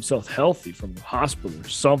keep himself healthy from the hospital or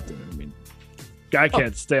something. I mean, guy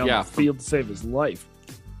can't stay on yeah, the field to save his life.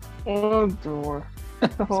 Oh, door.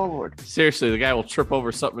 Oh, Lord. Seriously, the guy will trip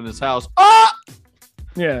over something in his house. Ah!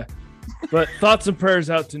 Yeah. But thoughts and prayers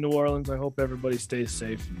out to New Orleans. I hope everybody stays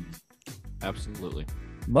safe. Absolutely.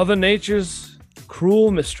 Mother Nature's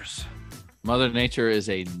cruel mistress. Mother Nature is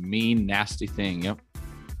a mean, nasty thing. Yep.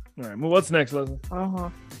 All right, well, what's next, Leslie? Uh-huh.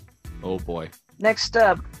 Oh boy. Next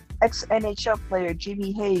up, ex-NHL player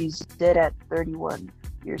Jimmy Hayes dead at 31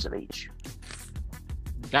 years of age.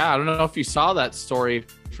 God, I don't know if you saw that story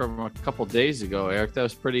from a couple days ago, Eric. That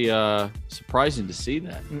was pretty surprising to see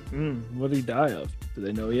that. What did he die of? Do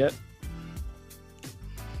they know yet?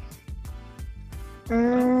 I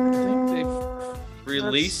don't think they've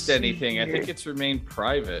released see anything. I think here. it's remained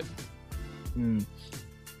private.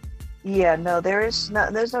 Yeah, no, there's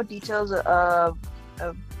no details of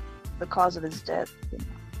the cause of his death. It's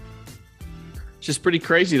just pretty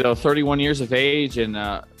crazy though. 31 years of age, and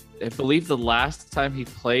I believe the last time he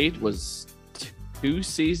played was 2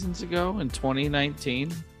 seasons ago in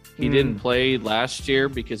 2019. He didn't play last year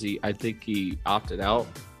because I think he opted out,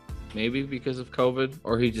 maybe because of COVID,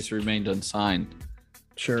 or he just remained unsigned.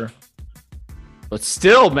 Sure. But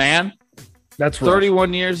still, man, That's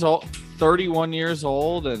 31 years old. 31 years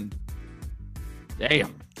old, and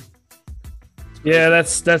damn. Yeah,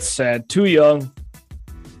 that's sad. Too young.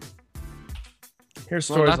 Here's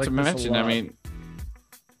stories Well, not like to this a mention, lot.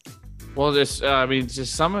 I mean,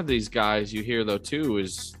 just some of these guys you hear though too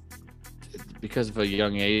is because of a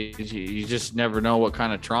young age. You just never know what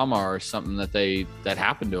kind of trauma or something that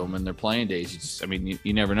happened to them in their playing days.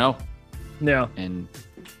 You never know. Yeah.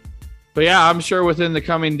 But yeah, I'm sure within the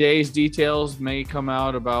coming days, details may come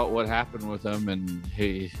out about what happened with him. And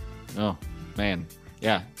oh man,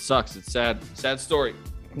 yeah, it sucks. It's sad story.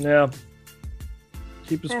 Yeah.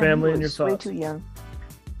 Keep his family in your Way thoughts. too young.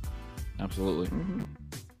 Absolutely. Mm-hmm.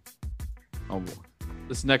 Oh,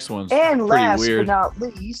 this next one's And pretty last weird. but not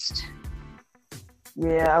least,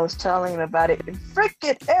 yeah, I was telling him about it, and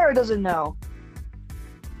frickin' Aaron doesn't know.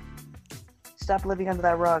 Stop living under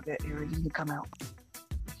that rock, Aaron. You need to come out.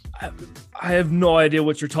 I have no idea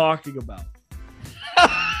what you're talking about.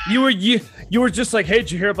 You were just like, hey,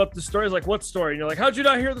 did you hear about the story? I was like, what story? And you're like, how'd you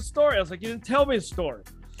not hear the story? I was like, you didn't tell me the story.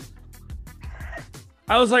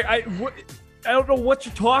 I was like, I don't know what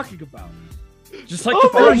you're talking about. Just like the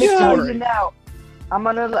I'm first gonna tell you story. now. I'm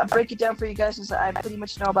gonna break it down for you guys since I pretty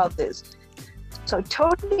much know about this. So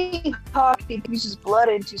Tony Hawk infuses blood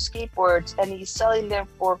into skateboards and he's selling them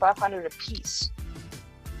for $500 a piece.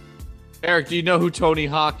 Eric, do you know who Tony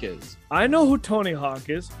Hawk is? I know who Tony Hawk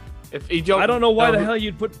is. If you don't, I don't know why the who- hell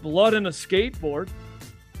you'd put blood in a skateboard.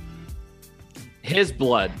 his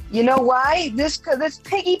blood. You know why? This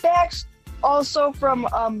piggybacks also from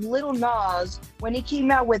Lil Nas when he came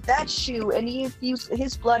out with that shoe and he infused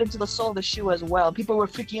his blood into the sole of the shoe as well. People were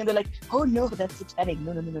freaking out. They're like, "Oh no, that's satanic!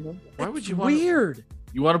 No." Why would you It's want? weird?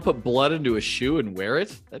 You want to put blood into a shoe and wear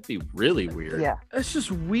it? That'd be really weird. Yeah. That's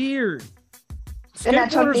just weird. And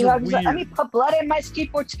that's Skateboarders Tony are Hawk was like, weird. "I mean, put blood in my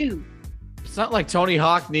skateboard too." It's not like Tony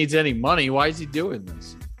Hawk needs any money. Why is he doing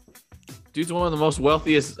this? Dude's one of the most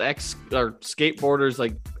wealthiest skateboarders,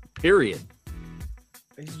 like, period.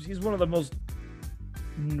 He's one of the most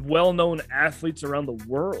well-known athletes around the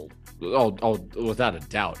world. Oh, without a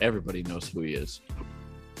doubt. Everybody knows who he is.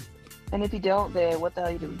 And if you don't, then what the hell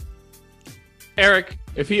are you doing? Eric,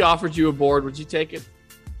 if he offered you a board, would you take it?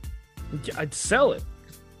 I'd sell it.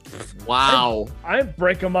 Wow. I ain't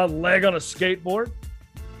breaking my leg on a skateboard.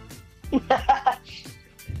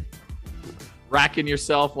 Racking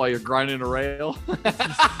yourself while you're grinding a rail.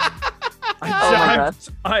 my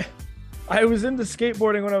I was into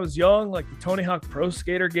skateboarding when I was young, like the Tony Hawk Pro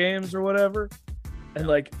Skater games or whatever. And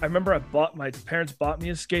like I remember my parents bought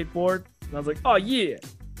me a skateboard and I was like, oh yeah.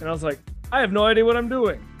 And I was like, I have no idea what I'm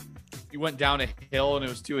doing. You went down a hill and it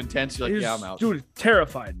was too intense. You're like, yeah, I'm out. Dude, it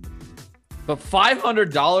terrified me. But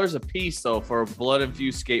 $500 a piece though for a blood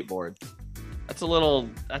infused skateboard. That's a little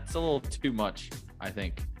too much, I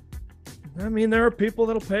think. I mean, there are people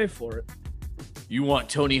that'll pay for it. You want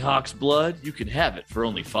Tony Hawk's blood? You can have it for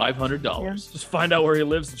only $500. Just find out where he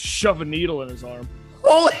lives and shove a needle in his arm.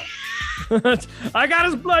 Holy! I got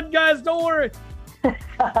his blood, guys. Don't worry.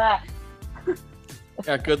 Yeah,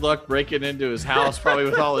 good luck breaking into his house, probably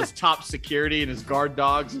with all his top security and his guard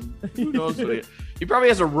dogs. And who knows what he probably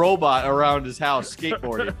has a robot around his house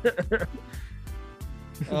skateboarding.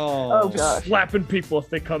 Oh, Just gosh. slapping people if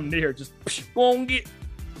they come near. Just won't get.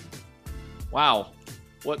 Wow.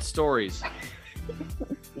 What stories.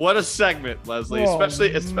 What a segment, Leslie. Oh,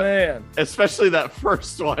 man. Especially that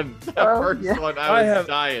first one. That Oh, first yeah. one, I I was have-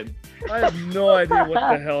 dying. I have no idea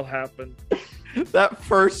what the hell happened. That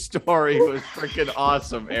first story was freaking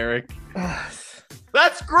awesome, Eric.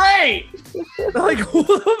 That's great. Like, who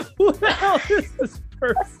the hell is this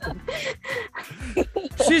person?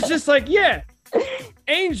 She's just like, yeah,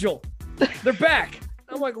 Angel, they're back.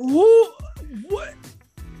 I'm like, who? What?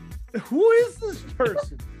 Who is this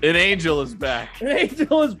person? An angel is back. An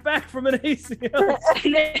Angel is back from an ACL.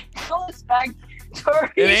 And then goes back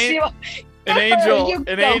to An angel, You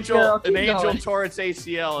an go, angel, girl. an Keep angel going. tore its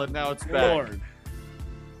ACL, and now it's back. Lord.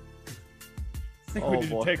 I think Oh, we need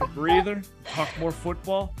boy. to take a breather, talk more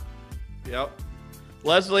football. Yep.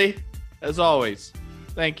 Leslie, as always,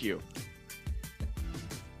 thank you.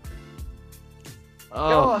 You're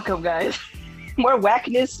Oh, welcome, guys. More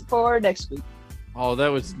whackness for next week. oh, that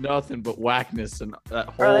was nothing but whackness and that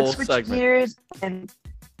All right, whole let's switch segment. gears and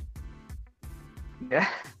yeah.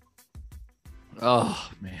 Oh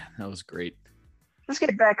man, that was great. Let's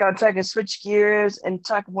get back on track and switch gears and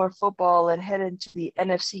talk more football and head into the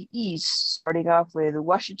NFC East, starting off with the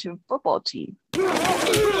Washington football team.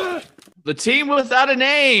 The team without a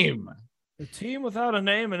name. The team without a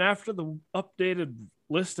name, and after the updated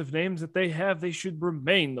list of names that they have, they should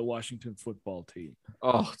remain the Washington football team.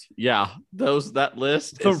 Oh, yeah. That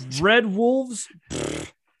list. The Red Wolves,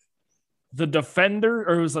 the Defender,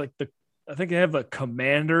 or it was like I think they have the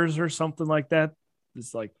Commanders or something like that.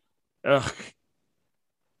 It's like, ugh.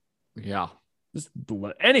 Yeah.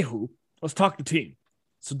 Anywho, let's talk the team.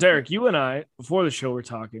 So, Derek, you and I, before the show, were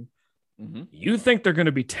talking. Mm-hmm. You think they're going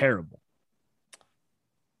to be terrible?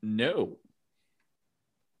 No.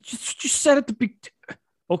 You said at the beginning.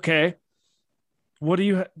 Okay.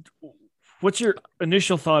 What's your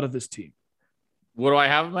initial thought of this team? What do I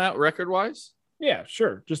have them at record-wise? Yeah,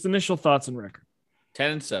 sure. Just initial thoughts and record.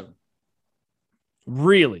 10-7.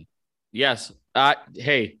 Really? Yes.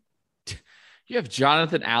 Hey, you have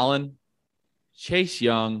Jonathan Allen, Chase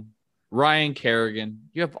Young, Ryan Kerrigan.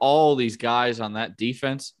 You have all these guys on that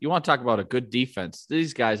defense. You want to talk about a good defense.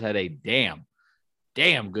 These guys had a damn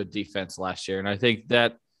good defense last year, and I think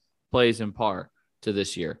that plays in par to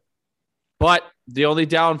this year. But the only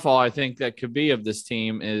downfall I think that could be of this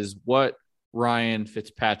team is what Ryan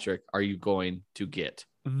Fitzpatrick are you going to get?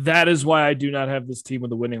 That is why I do not have this team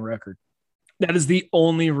with a winning record. That is the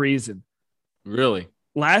only reason. Really?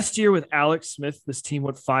 Last year with Alex Smith, this team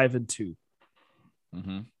went 5-2.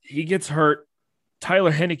 Mm-hmm. He gets hurt.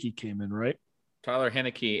 Tyler Heineke came in, right? Tyler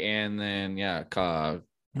Heineke, and then,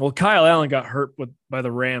 well, Kyle Allen got hurt by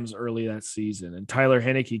the Rams early that season, and Tyler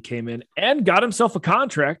Heineke came in and got himself a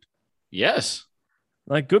contract. Yes.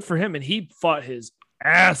 Like, good for him. And he fought his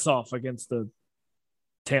ass off against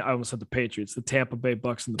I almost said the Patriots, the Tampa Bay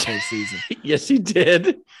Bucks in the postseason. Yes, he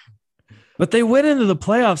did. But they went into the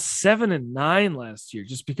playoffs 7-9 last year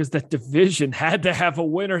just because that division had to have a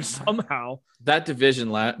winner somehow. That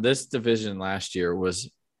division, this division last year was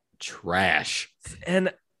trash.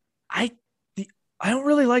 And I don't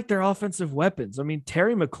really like their offensive weapons. I mean,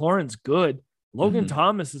 Terry McLaurin's good. Logan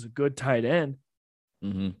Thomas is a good tight end.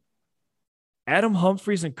 Mm-hmm. Adam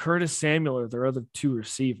Humphries and Curtis Samuel are their other two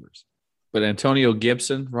receivers. But Antonio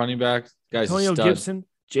Gibson, running back, Antonio Gibson,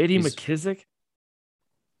 J.D. McKissick.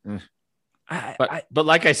 But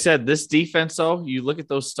like I said, this defense, though, you look at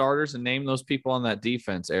those starters and name those people on that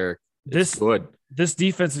defense, Eric. It's good. This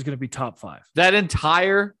defense is going to be top 5. That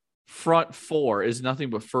entire front four is nothing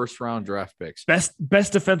but first-round draft picks. Best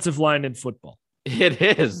defensive line in football. It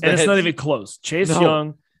is. And it's not even close. Chase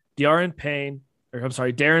Young, Darren Payne,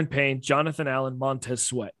 Jonathan Allen, Montez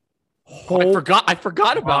Sweat. I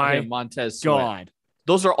forgot about him, Montez Sweat. God.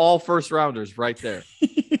 Those are all first-rounders right there.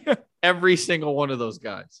 Every single one of those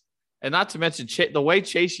guys. And not to mention the way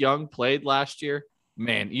Chase Young played last year,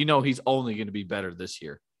 man, he's only going to be better this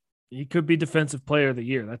year. He could be defensive player of the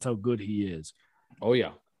year. That's how good he is. Oh,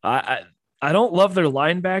 yeah. I don't love their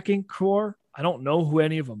linebacking core. I don't know who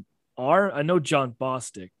any of them are. I know John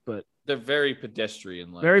Bostic, but they're very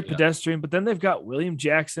pedestrian. Pedestrian. But then they've got William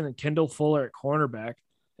Jackson and Kendall Fuller at cornerback,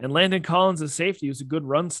 and Landon Collins at safety, who's a good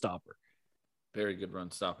run stopper. Very good run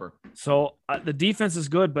stopper. So the defense is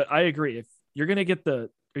good, but I agree. If you're going to get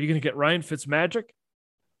are you going to get Ryan Fitzmagic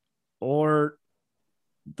or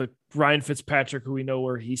the Ryan Fitzpatrick who we know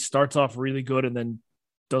where he starts off really good and then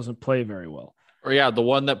doesn't play very well? Or the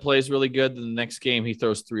one that plays really good, then the next game he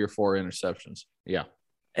throws 3 or 4 interceptions. Yeah.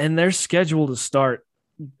 And their schedule to start,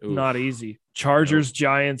 not easy. Chargers,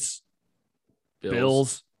 Giants,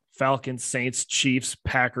 Bills, Falcons, Saints, Chiefs,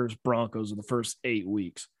 Packers, Broncos are the first 8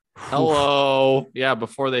 weeks. Hello. Yeah,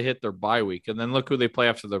 before they hit their bye week. And then look who they play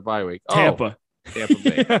after their bye week. Tampa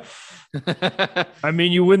Bay. I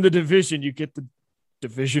mean, you win the division, you get the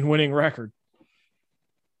division winning record.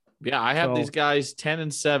 Yeah, I have these guys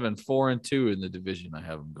 10-7, 4-2 in the division. I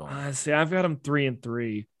have them going. See, I've got them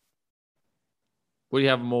 3-3. What do you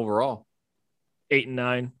have them overall?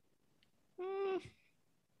 8-9.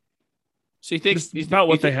 So you think about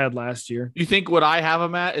what they had last year? You think what I have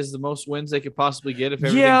them at is the most wins they could possibly get if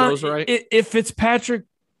everything goes right? If Fitzpatrick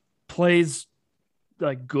plays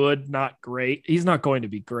like good, not great, he's not going to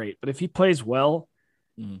be great. But if he plays well,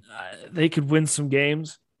 they could win some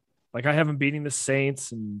games. Like I have them beating the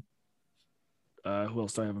Saints and who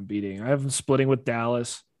else do I have them beating? I have them splitting with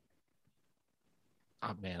Dallas.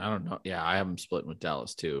 Oh, man, I don't know. Yeah, I have them splitting with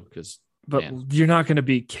Dallas too. But you're not going to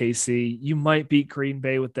beat KC. You might beat Green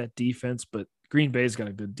Bay with that defense, but Green Bay's got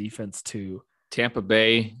a good defense too. Tampa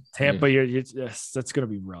Bay. Yes, that's going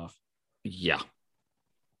to be rough. Yeah.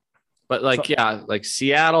 But like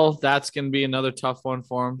Seattle, that's going to be another tough one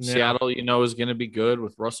for them. Yeah. Seattle, is going to be good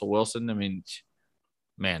with Russell Wilson. I mean,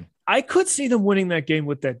 man, I could see them winning that game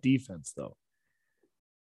with that defense, though.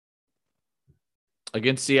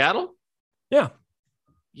 Against Seattle? Yeah.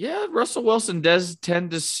 Yeah, Russell Wilson does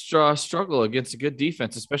tend to struggle against a good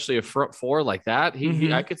defense, especially a front four like that.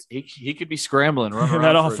 He could be scrambling, running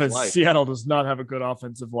around that for offense. his life. Seattle does not have a good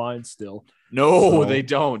offensive line still. No, they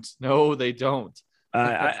don't. No, they don't.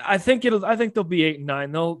 I think they'll be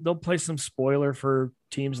 8-9. They'll play some spoiler for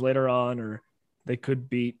teams later on, or they could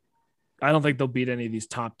beat. I don't think they'll beat any of these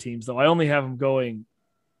top teams, though. I only have them going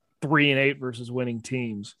 3-8 versus winning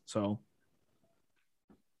teams. So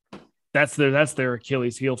that's their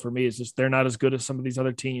Achilles heel for me. It's just they're not as good as some of these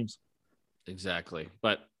other teams. Exactly.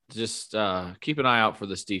 But just keep an eye out for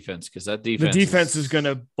this defense, because that The defense defense is going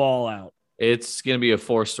to ball out. It's going to be a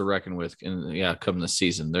force to reckon with. Come this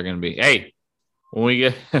season, they're going to be, hey, when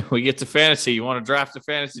we get to fantasy, you want to draft a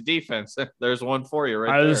fantasy defense? There's one for you right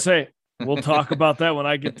there. I was going to say, we'll talk about that when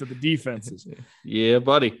I get to the defenses. Yeah,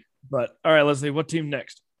 buddy. But all right, Leslie, what team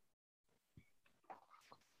next?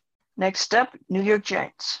 Next up, New York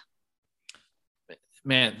Giants.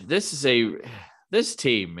 Man, this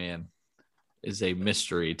team, man, is a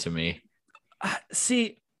mystery to me.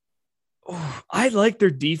 See, I like their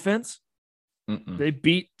defense. They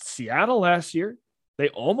beat Seattle last year. They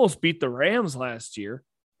almost beat the Rams last year,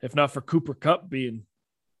 if not for Cooper Kupp being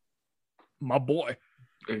my boy.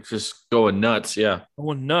 It's just going nuts, yeah.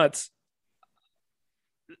 Going nuts.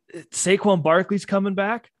 Saquon Barkley's coming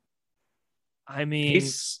back. I mean,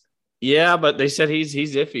 but they said he's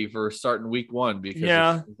iffy for starting week 1 because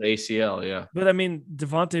of the ACL, yeah. But I mean,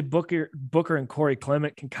 Devontae Booker and Corey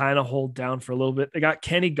Clement can kind of hold down for a little bit. They got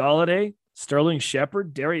Kenny Golladay, Sterling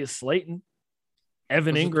Shepard, Darius Slayton,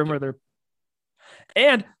 Evan Ingram are there.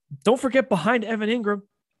 And don't forget, behind Evan Ingram,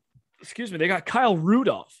 they got Kyle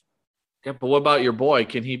Rudolph. Yeah, but what about your boy?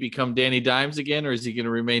 Can he become Danny Dimes again, or is he going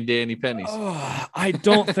to remain Danny Pennies? Oh, I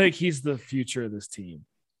don't think he's the future of this team.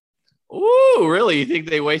 Ooh, really? You think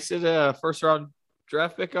they wasted a first-round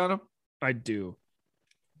draft pick on him? I do.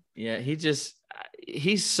 Yeah,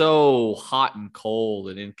 he's so hot and cold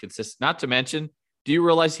and inconsistent. Not to mention, do you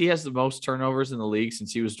realize he has the most turnovers in the league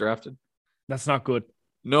since he was drafted? That's not good.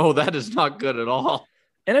 No, that is not good at all.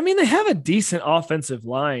 And I mean, they have a decent offensive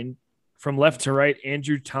line from left to right.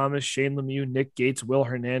 Andrew Thomas, Shane Lemieux, Nick Gates, Will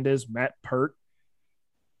Hernandez, Matt Pert.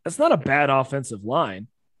 That's not a bad offensive line.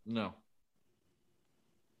 No.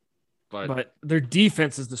 But their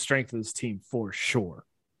defense is the strength of this team for sure.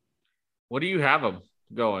 What do you have them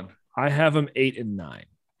going? I have them 8-9.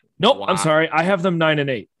 Nope, wow. I'm sorry. I have them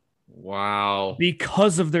 9-8. Wow.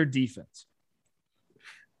 Because of their defense.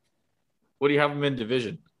 What do you have them in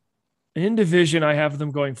division? In division, I have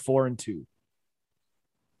them going 4-2.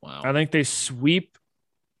 Wow. I think they sweep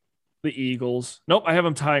the Eagles. Nope, I have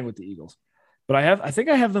them tying with the Eagles. But I think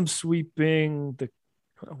I have them sweeping the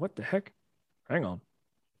 – what the heck? Hang on.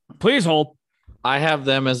 Please hold. I have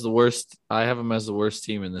them as the worst. I have them as the worst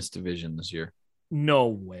team in this division this year. No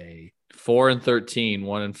way. 4-13,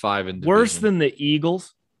 1-5 in division. Worse than the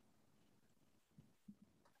Eagles?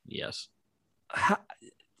 Yes.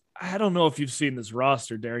 I don't know if you've seen this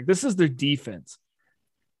roster, Derek. This is their defense.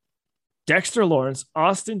 Dexter Lawrence,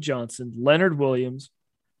 Austin Johnson, Leonard Williams,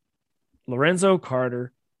 Lorenzo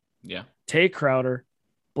Carter, Tay Crowder,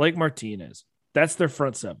 Blake Martinez. That's their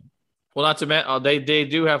front seven. Well, not to mention, they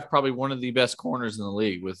do have probably one of the best corners in the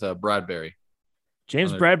league with Bradbury.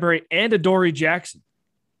 James Bradbury and Adoree Jackson.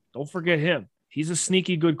 Don't forget him. He's a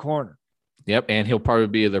sneaky good corner. Yep, and he'll probably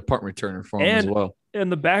be their punt returner for them as well. In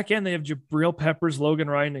the back end, they have Jabril Peppers, Logan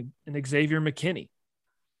Ryan, and Xavier McKinney.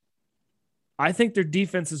 I think their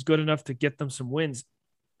defense is good enough to get them some wins.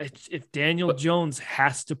 If Daniel Jones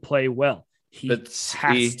has to play well, he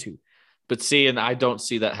has to. But and I don't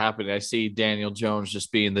see that happening. I see Daniel Jones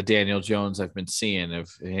just being the Daniel Jones I've been seeing, of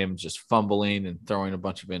him just fumbling and throwing a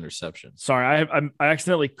bunch of interceptions. Sorry, I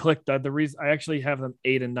accidentally clicked. The reason I actually have them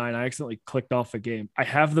 8-9. I accidentally clicked off a game. I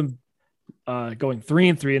have them going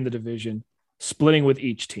 3-3 in the division, splitting with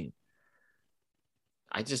each team.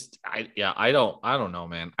 I don't know,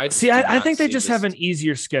 man. I think they just have an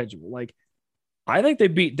easier schedule. Like, I think they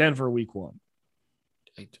beat Denver week 1.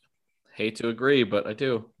 I hate to agree, but I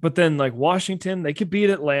do. But then, like, Washington, they could beat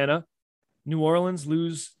Atlanta. New Orleans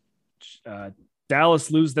lose.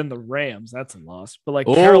 Dallas lose, then the Rams. That's a loss. But, like,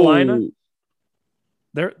 Carolina,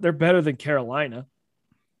 they're better than Carolina.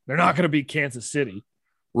 They're not going to beat Kansas City.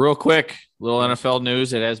 Real quick, little NFL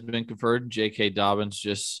news. It has been confirmed. J.K. Dobbins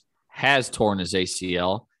just has torn his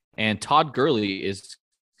ACL, and Todd Gurley is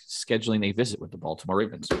scheduling a visit with the Baltimore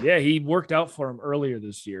Ravens. Yeah, he worked out for him earlier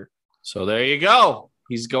this year. So there you go.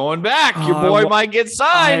 He's going back. Your boy might get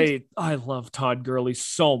signed. I love Todd Gurley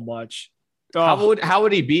so much. Oh, How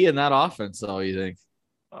would he be in that offense though? You think?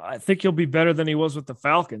 I think he'll be better than he was with the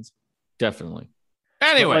Falcons. Definitely. But,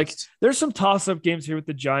 Anyway, like, there's some toss-up games here with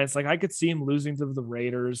the Giants. Like, I could see him losing to the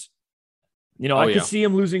Raiders. I could see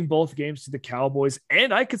him losing both games to the Cowboys,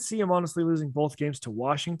 and I could see him honestly losing both games to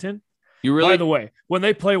Washington. you really By the way, when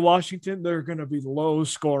they play Washington, they're going to be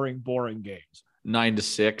low-scoring, boring games.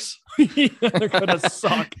 9-6. They're going to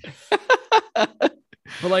suck.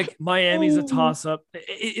 But like Miami's a toss-up.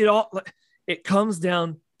 It comes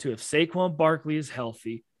down to if Saquon Barkley is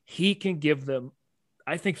healthy, he can give them,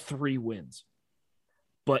 I think, 3 wins.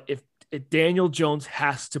 But if Daniel Jones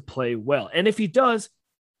has to play well, and if he does,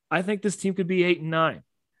 I think this team could be 8-9.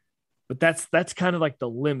 But that's kind of like the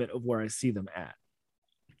limit of where I see them at.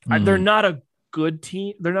 They're not a good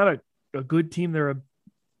team. They're not a good team. They're an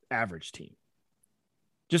average team.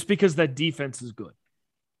 Just because that defense is good.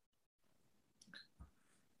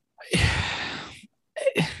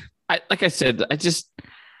 Like I said, I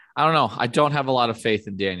don't know. I don't have a lot of faith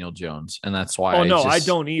in Daniel Jones, and that's why. I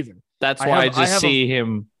don't either. That's why I see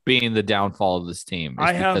him being the downfall of this team.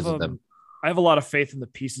 I have a lot of faith in the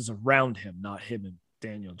pieces around him, not him and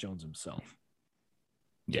Daniel Jones himself.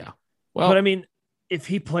 Yeah. Well, but I mean, if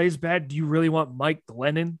he plays bad, do you really want Mike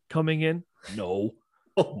Glennon coming in? No.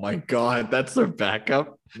 Oh my God, that's their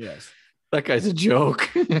backup. Yes. That guy's a joke.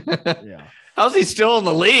 Yeah. How's he still in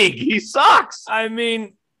the league? He sucks. I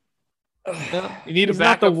mean, you need he's a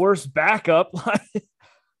backup. Not the worst backup.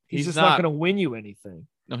 he's just not going to win you anything.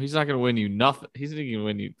 No, he's not going to win you nothing. He's going to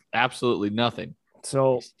win you absolutely nothing.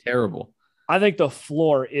 So he's terrible. I think the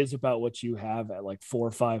floor is about what you have at like 4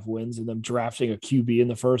 or 5 wins and them drafting a QB in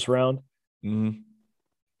the first round. Mm-hmm.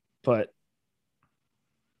 But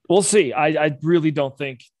we'll see. I really don't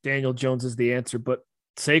think Daniel Jones is the answer, but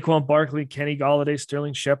Saquon Barkley, Kenny Golladay,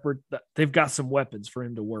 Sterling Shepard, they've got some weapons for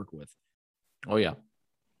him to work with. Oh, yeah.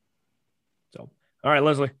 So, all right,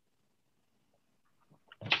 Leslie.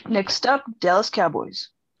 Next up, Dallas Cowboys.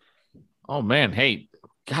 Oh, man. Hey,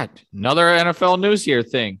 God, another NFL news here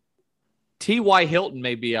thing. T.Y. Hilton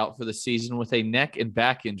may be out for the season with a neck and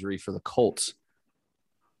back injury for the Colts.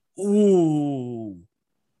 Ooh.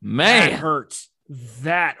 Man.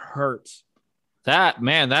 That hurts.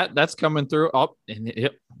 That's coming through. Oh, and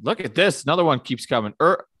look at this. Another one keeps coming.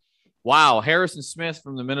 Wow. Harrison Smith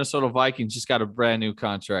from the Minnesota Vikings just got a brand new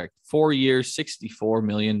contract. 4 years, $64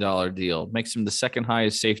 million deal. Makes him the second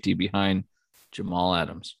highest safety behind Jamal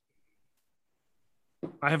Adams.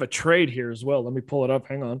 I have a trade here as well. Let me pull it up.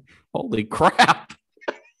 Hang on. Holy crap.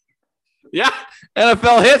 Yeah.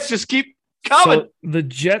 NFL hits just keep coming. So the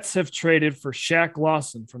Jets have traded for Shaq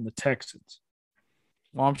Lawson from the Texans.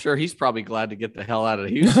 Well, I'm sure he's probably glad to get the hell out of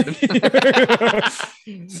Houston.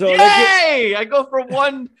 So yay! I go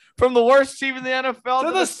from the worst team in the NFL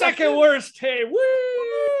to the second worst team.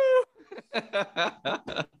 Woo!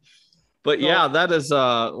 But yeah, that is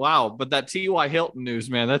wow. But that T.Y. Hilton news,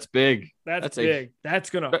 man, that's big. That's big. That's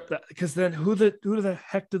gonna because then who the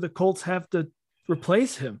heck do the Colts have to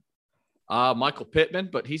replace him? Michael Pittman,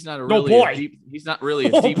 but he's not he's not really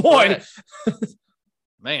a deep boy.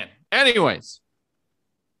 Man. Anyways.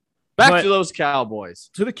 Back to those Cowboys.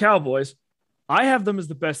 To the Cowboys, I have them as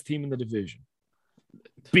the best team in the division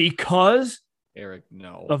because Eric,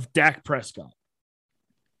 no. Of Dak Prescott.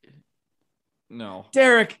 No.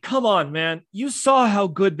 Derek, come on, man. You saw how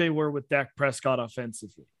good they were with Dak Prescott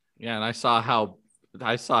offensively. Yeah, and I saw how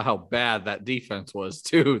bad that defense was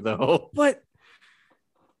too, though. But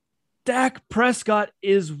Dak Prescott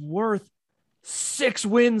is worth 6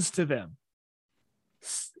 wins to them.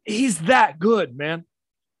 He's that good, man.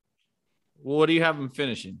 Well, what do you have him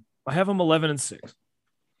finishing? I have him 11-6.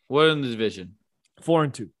 What in the division?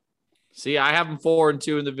 4-2. See, I have him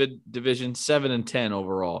 4-2 in the division, 7-10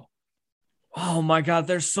 overall. Oh my God,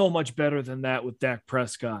 they're so much better than that with Dak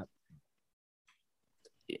Prescott.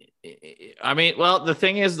 I mean, well, the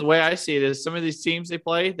thing is, the way I see it is, some of these teams they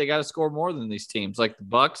play, they got to score more than these teams, like the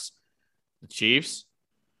Bucks, the Chiefs.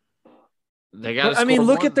 They got. I mean,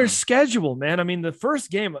 look at their schedule, man. I mean, the first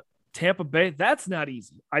game, Tampa Bay, that's not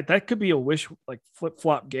easy. That could be a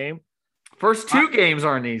flip-flop game. First 2 games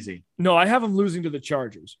aren't easy. No, I have them losing to the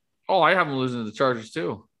Chargers. Oh, I have them losing to the Chargers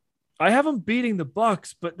too. I have them beating the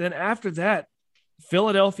Bucks, but then after that,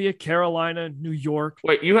 Philadelphia, Carolina, New York.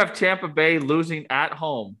 Wait, you have Tampa Bay losing at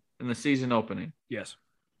home in the season opening? Yes.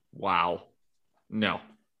 Wow. No.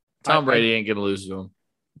 Tom Brady ain't going to lose to him.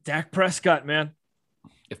 Dak Prescott, man.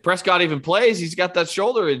 If Prescott even plays, he's got that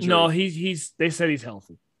shoulder injury. No, they said he's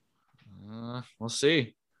healthy. We'll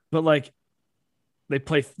see. But they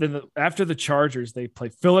play after the Chargers, they play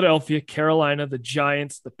Philadelphia, Carolina, the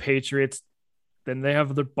Giants, the Patriots. Then they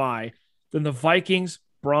have their bye. Then the Vikings,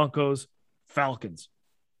 Broncos, Falcons.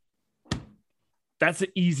 That's an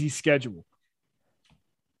easy schedule.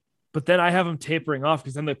 But then I have them tapering off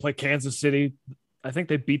because then they play Kansas City. I think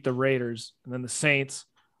they beat the Raiders and then the Saints.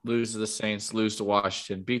 Lose to the Saints, lose to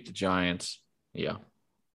Washington, beat the Giants. Yeah.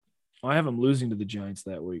 I have them losing to the Giants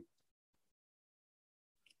that week.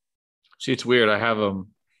 See, it's weird. I have them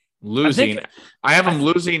losing. I have them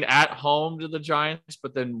losing at home to the Giants,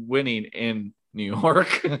 but then winning in New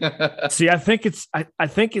York. See, I think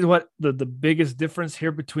what the biggest difference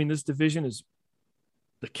here between this division is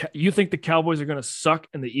you think the Cowboys are going to suck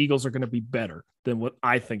and the Eagles are going to be better than what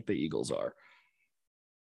I think the Eagles are.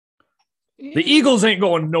 The Eagles ain't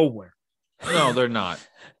going nowhere. No, they're not.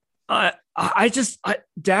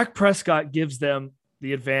 Dak Prescott gives them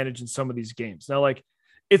the advantage in some of these games. Now, like,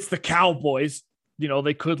 it's the Cowboys. You know,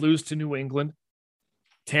 they could lose to New England.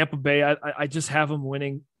 Tampa Bay, I just have them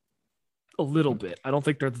winning a little bit. I don't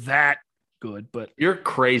think they're that good, but you're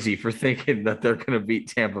crazy for thinking that they're going to beat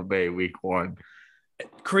Tampa Bay week 1.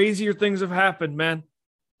 Crazier things have happened, man.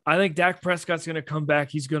 I think Dak Prescott's going to come back.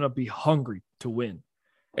 He's going to be hungry to win.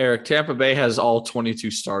 Eric, Tampa Bay has all 22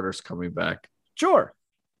 starters coming back. Sure.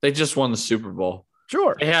 They just won the Super Bowl.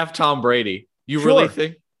 Sure. They have Tom Brady. You really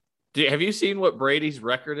think? Have you seen what Brady's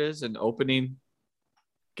record is in opening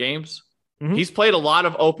games? Mm-hmm. He's played a lot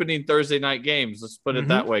of opening Thursday night games. Let's put it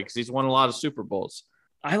that way, because he's won a lot of Super Bowls.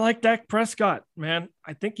 I like Dak Prescott, man.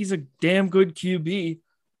 I think he's a damn good QB.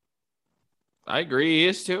 I agree. He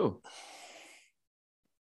is too.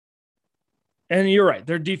 And you're right.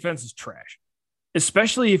 Their defense is trash,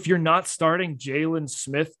 especially if you're not starting Jalen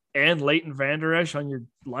Smith and Leighton Vander Esch on your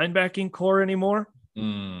linebacking core anymore.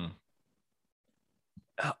 Mm.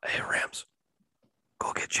 Hey, Rams,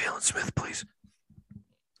 go get Jalen Smith, please.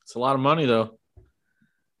 It's a lot of money, though.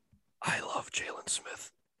 I love Jalen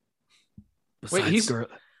Smith. Besides, wait,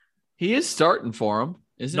 he is starting for him,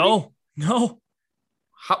 isn't he? No.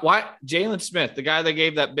 Why? Jalen Smith, the guy they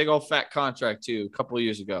gave that big old fat contract to a couple of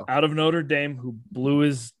years ago. Out of Notre Dame, who blew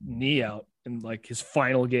his knee out in like his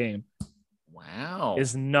final game. Wow.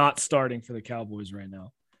 Is not starting for the Cowboys right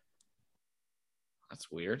now.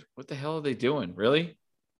 That's weird. What the hell are they doing? Really?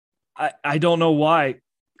 I don't know why.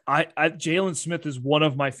 Jalen Smith is one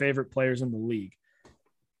of my favorite players in the league.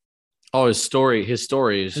 Oh, his story is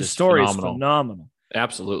phenomenal.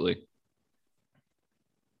 Absolutely.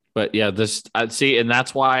 But yeah, I'd see, and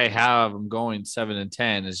that's why I have them going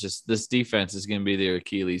 7-10. Is just this defense is going to be their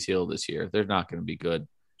Achilles heel this year. They're not going to be good.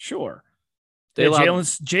 Sure.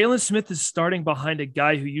 Jalen Smith is starting behind a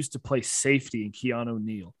guy who used to play safety in Keanu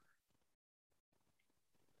Neal.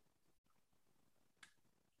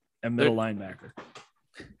 And middle linebacker.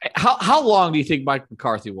 How long do you think Mike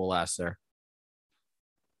McCarthy will last there?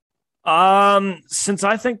 Since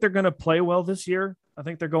I think they're going to play well this year, I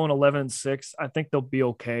think they're going 11-6. I think they'll be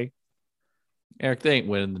okay. Eric, they ain't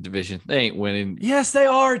winning the division. They ain't winning. Yes, they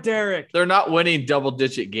are, Derek. They're not winning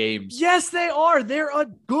double-digit games. Yes, they are. They're a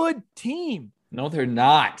good team. No, they're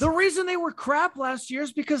not. The reason they were crap last year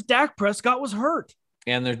is because Dak Prescott was hurt.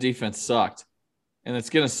 And their defense sucked. And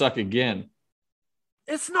it's going to suck again.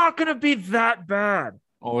 It's not going to be that bad.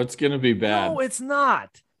 Oh, it's going to be bad. No, it's not.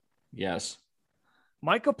 Yes.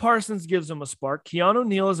 Micah Parsons gives them a spark. Keanu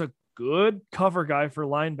Neal is a good cover guy for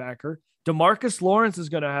linebacker. DeMarcus Lawrence is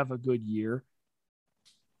going to have a good year.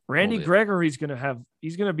 Randy Gregory's going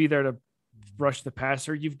to be there to rush the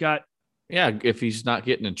passer. You've got, if he's not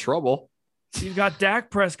getting in trouble. You've got Dak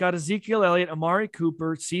Prescott, Ezekiel Elliott, Amari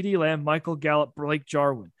Cooper, CeeDee Lamb, Michael Gallup, Blake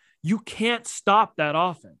Jarwin. You can't stop that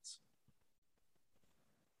offense.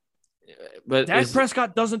 But Dak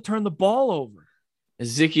Prescott doesn't turn the ball over. Is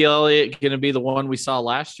Ezekiel Elliott going to be the one we saw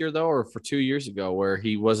last year, though, or for 2 years ago, where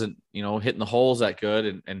he wasn't, hitting the holes that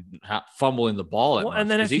good and fumbling the ball?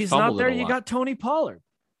 And then if he's not there, you got Tony Pollard.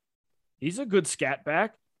 He's a good scat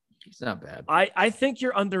back. He's not bad. I think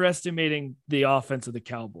you're underestimating the offense of the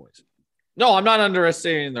Cowboys. No, I'm not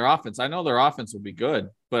underestimating their offense. I know their offense will be good,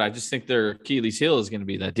 but I just think their Achilles heel is going to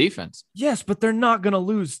be that defense. Yes, but they're not going to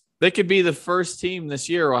lose. They could be the first team this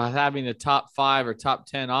year while having a top 5 or top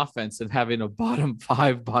 10 offense and having a bottom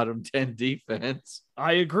 5, bottom 10 defense.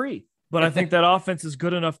 I agree, but I think that offense is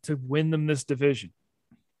good enough to win them this division.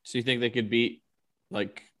 So you think they could beat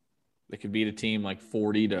a team like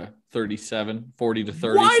 40-37,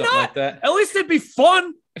 40-30, Why something not? like that? At least it'd be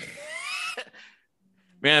fun.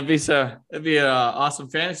 Man, it'd be an awesome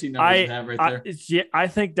fantasy number to have right there. I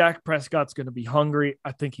think Dak Prescott's going to be hungry.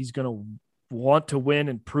 I think he's going to want to win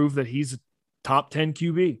and prove that he's a top 10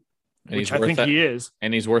 QB, which I think he is.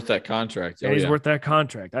 And he's worth that contract. And he's worth that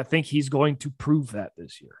contract. I think he's going to prove that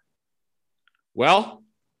this year. Well,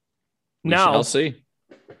 we shall see.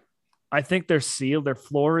 I think they're sealed. Their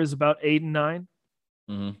floor is about 8-9,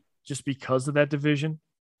 just because of that division.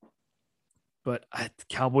 But the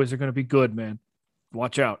Cowboys are going to be good, man.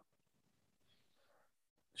 Watch out.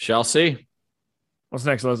 Shall see. What's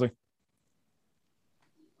next, Leslie?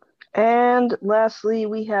 And lastly,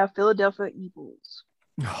 we have Philadelphia Eagles.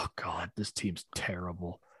 Oh, God, this team's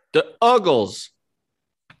terrible. The Uggles.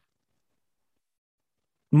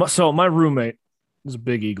 So my roommate is a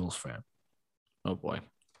big Eagles fan. Oh, boy.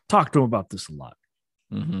 Talk to him about this a lot.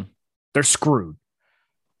 Mm-hmm. They're screwed.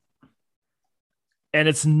 And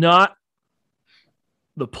it's not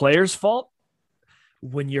the player's fault.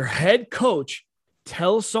 When your head coach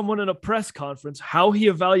tells someone in a press conference how he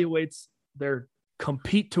evaluates their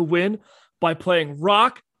compete to win by playing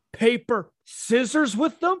rock, paper, scissors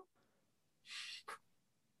with them,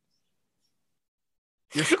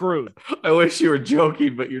 you're screwed. I wish you were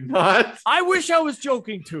joking, but you're not. I wish I was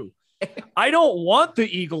joking too. I don't want the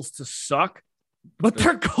Eagles to suck, but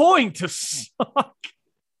they're going to suck.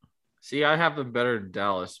 See, I have them better than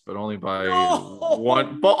Dallas, but only by No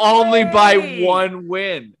one. But only by way. one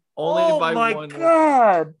win. Only by my one.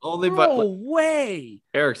 God. Only No by way.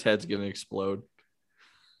 Eric's head's gonna explode.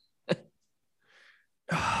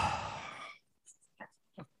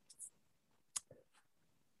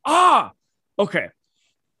 Okay.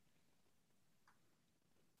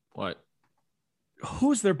 What?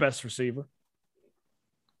 Who's their best receiver?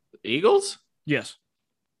 Eagles? Yes.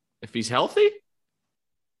 If he's healthy?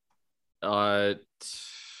 What's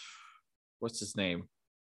his name?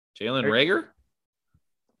 Jalen Reagor?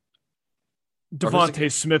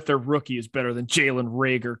 Devontae Smith, their rookie, is better than Jalen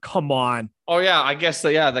Reagor. Come on. Oh, yeah. I guess,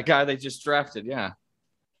 the guy they just drafted. Yeah.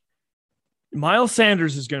 Miles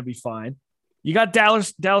Sanders is going to be fine. You got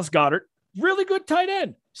Dallas Goedert. Really good tight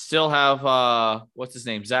end. Still have, what's his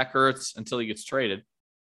name? Zach Ertz until he gets traded.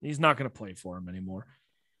 He's not going to play for him anymore.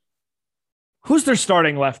 Who's their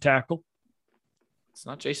starting left tackle? It's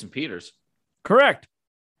not Jason Peters. Correct.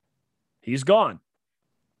 He's gone.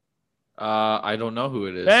 I don't know who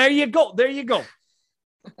it is. There you go.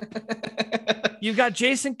 You got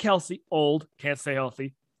Jason Kelsey, old, can't stay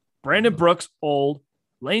healthy. Brandon Brooks, old.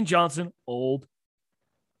 Lane Johnson, old.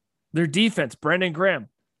 Their defense, Brandon Graham,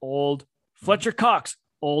 old. Fletcher Cox,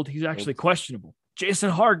 old. He's actually questionable. Jason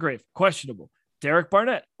Hargrave, questionable. Derek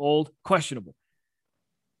Barnett, old, questionable.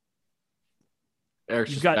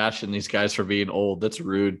 Eric's just bashing these guys for being old. That's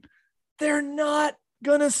rude. They're not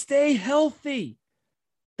going to stay healthy.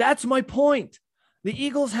 That's my point. The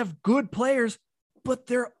Eagles have good players, but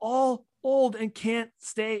they're all old and can't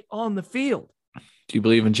stay on the field. Do you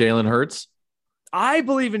believe in Jalen Hurts? I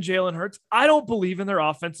believe in Jalen Hurts. I don't believe in their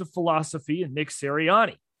offensive philosophy and Nick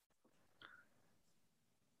Sirianni.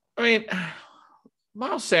 I mean,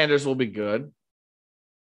 Miles Sanders will be good.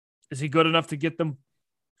 Is he good enough to get them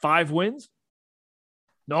 5 wins?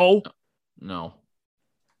 No.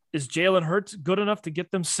 Is Jalen Hurts good enough to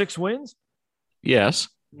get them 6 wins? Yes.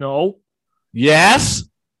 No. Yes.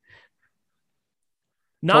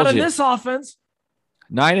 Not in this offense.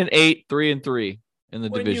 9-8, 3-3 in the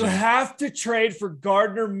division. When you have to trade for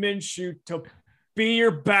Gardner Minshew to be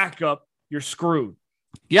your backup, you're screwed.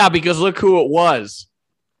 Yeah, because look who it was.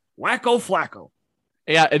 Wacko Flacco.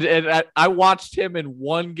 Yeah, and I watched him in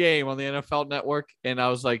one game on the NFL Network, and I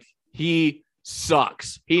was like, he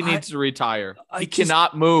sucks. He needs to retire. He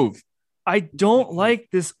cannot move. I don't like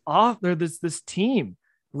this this team.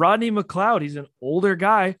 Rodney McLeod, he's an older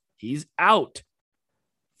guy. He's out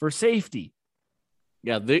for safety.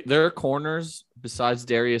 Yeah, their corners, besides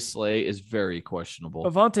Darius Slay, is very questionable.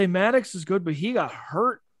 Avonte Maddox is good, but he got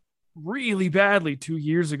hurt really badly 2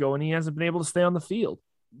 years ago, and he hasn't been able to stay on the field.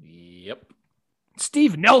 Yep.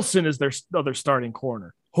 Steve Nelson is their other starting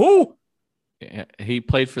corner. Who? Yeah, he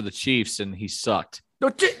played for the Chiefs, and he sucked.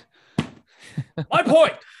 My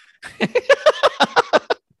point.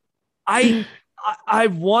 I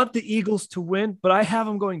want the Eagles to win, but I have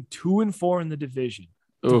them going 2-4 in the division.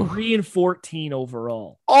 3-14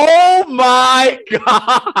 overall. Oh my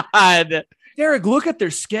God. Derek, look at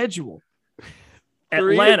their schedule.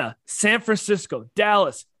 Atlanta, San Francisco,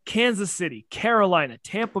 Dallas, Kansas City, Carolina,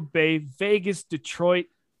 Tampa Bay, Vegas, Detroit,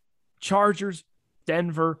 Chargers,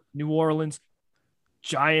 Denver, New Orleans,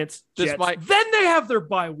 Giants, Jets. Then they have their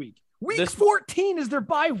bye week. Week 14 is their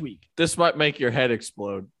bye week. This might make your head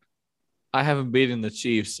explode. I haven't beaten the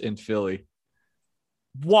Chiefs in Philly.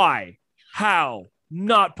 Why? How?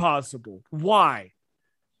 Not possible. Why?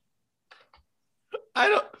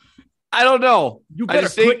 I don't know. You better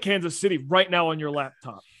quit Kansas City right now on your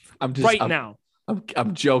laptop. I'm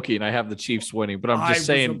joking. I have the Chiefs winning, but I'm just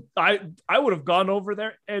saying. I would have gone over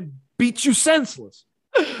there and beat you senseless.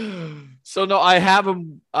 So no, I have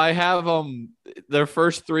them. Their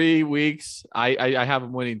first 3 weeks. I have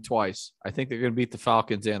them winning twice. I think they're going to beat the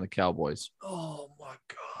Falcons and the Cowboys. Oh my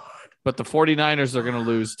God. But the 49ers are going to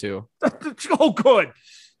lose too. Oh, good.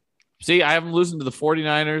 See, I have them losing to the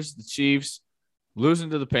 49ers, the Chiefs, losing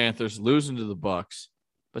to the Panthers, losing to the Bucks.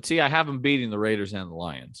 But see, I have them beating the Raiders and the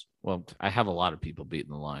Lions. Well, I have a lot of people beating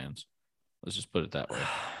the Lions. Let's just put it that way.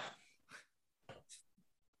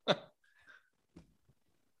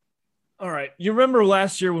 All right. You remember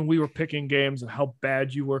last year when we were picking games and how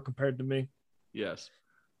bad you were compared to me? Yes.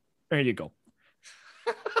 There you go.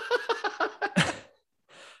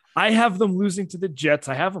 I have them losing to the Jets.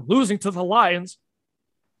 I have them losing to the Lions.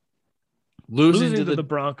 Losing to the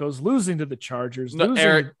Broncos. Losing to the Chargers. No,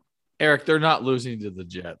 Eric, they're not losing to the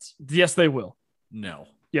Jets. Yes, they will. No.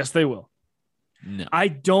 Yes, they will. No. I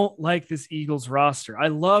don't like this Eagles roster. I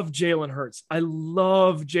love Jalen Hurts.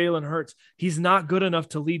 He's not good enough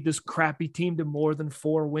to lead this crappy team to more than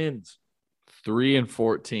 4 wins.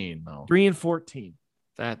 3-14, though. 3-14.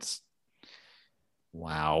 That's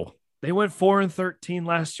wow. They went 4-13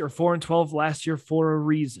 last year, 4-12 last year for a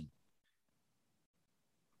reason.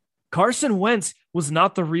 Carson Wentz was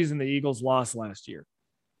not the reason the Eagles lost last year.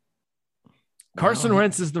 Carson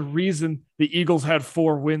Wentz is the reason the Eagles had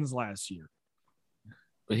 4 wins last year.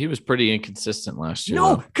 But he was pretty inconsistent last year.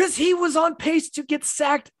 No, because he was on pace to get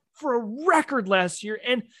sacked for a record last year,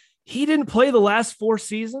 and he didn't play the last 4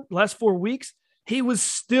 weeks. He was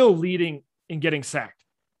still leading in getting sacked.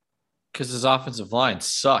 Because his offensive line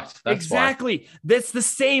sucked. That's exactly. Why. That's the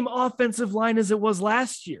same offensive line as it was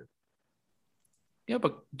last year. Yeah,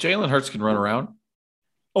 but Jalen Hurts can run around.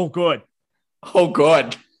 Oh, good. Oh,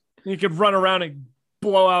 good. He could run around and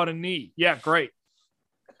blow out a knee. Yeah, great.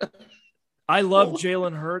 I love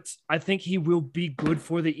Jalen Hurts. I think he will be good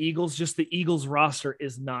for the Eagles. Just the Eagles roster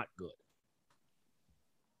is not good.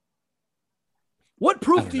 What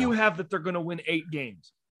proof do you have that they're going to win 8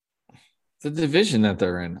 games? The division that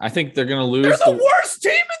they're in. I think they're going to lose. They're the worst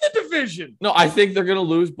team in the division. No, I think they're going to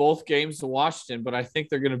lose both games to Washington, but I think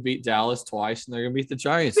they're going to beat Dallas twice and they're going to beat the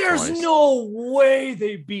Giants twice. There's no way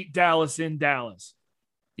they beat Dallas in Dallas.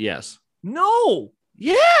 Yes. No.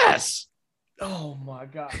 Yes. Oh, my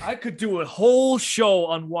God. I could do a whole show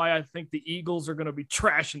on why I think the Eagles are going to be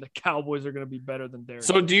trash and the Cowboys are going to be better than theirs.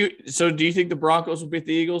 So do you think the Broncos will beat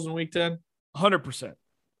the Eagles in week 10? 100%.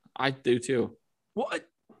 I do too. What?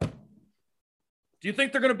 Do you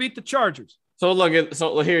think they're going to beat the Chargers? So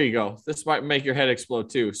here you go. This might make your head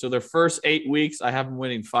explode too. So their first 8 weeks, I have them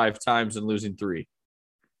winning 5 times and losing 3.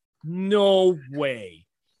 No way.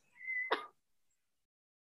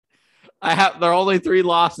 I have their only 3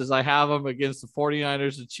 losses. I have them against the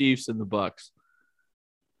 49ers, the Chiefs, and the Bucks.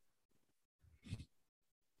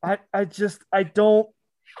 I don't.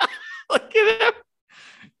 Look at him.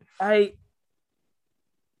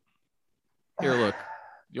 Here, look.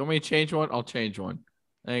 You want me to change one? I'll change one.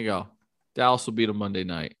 There you go. Dallas will beat them Monday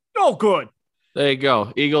night. Oh, good. There you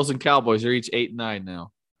go. Eagles and Cowboys are each 8-9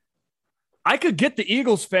 now. I could get the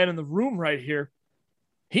Eagles fan in the room right here.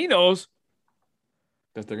 He knows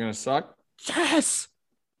That they're going to suck? Yes.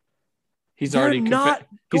 He's They're already not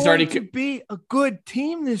he's going already to be a good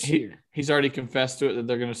team this year. He's already confessed to it that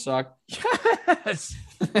they're going to suck. Yes.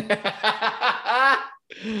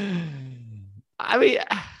 I mean,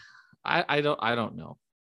 I don't know.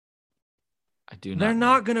 I do not. They're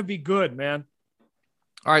not going to be good, man.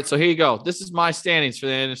 All right, so here you go. This is my standings for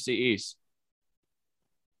the NFC East.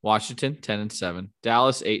 Washington 10-7,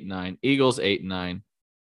 Dallas 8-9, Eagles 8-9,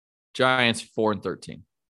 Giants 4-13.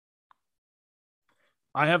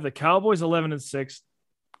 I have the Cowboys 11-6,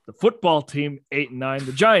 the football team 8-9,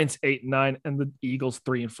 the Giants 8-9, and the Eagles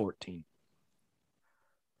 3-14.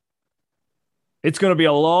 It's going to be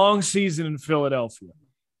a long season in Philadelphia.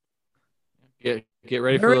 Get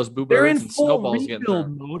ready for those boo birds and snowballs getting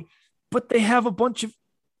thrown. Rebuild mode, but they have a bunch of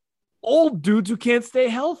old dudes who can't stay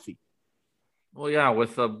healthy. Well, yeah,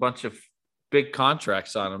 with a bunch of big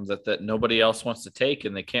contracts on them that nobody else wants to take,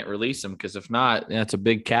 and they can't release them because if not, that's a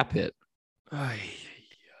big cap hit.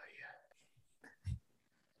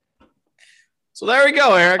 So there we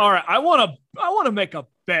go, Eric. All right, I want to make a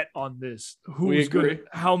bet on this. Who's going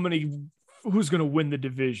to win the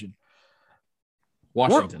division?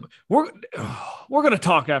 Washington. We're going to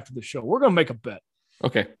talk after the show. We're going to make a bet.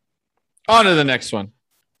 Okay. On to the next one.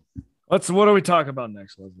 What are we talking about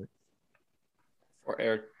next, Leslie? Or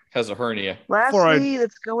Eric has a hernia. Lastly,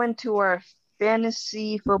 let's go into our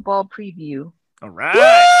fantasy football preview. All right.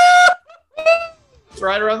 It's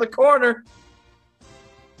right around the corner.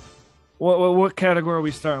 What category are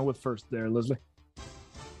we starting with first there, Leslie?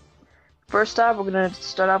 First off, we're going to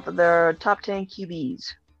start off with our top 10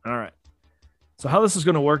 QBs. All right. So how this is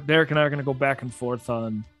going to work, Derek and I are going to go back and forth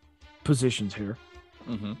on positions here.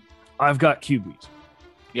 Mm-hmm. I've got QBs.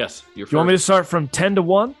 Yes. You want me to start from 10 to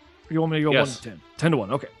 1? Or you want me to go Yes. 1 to 10? 10 to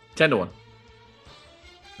 1. Okay. 10 to 1.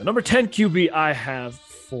 The number 10 QB I have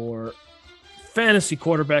for fantasy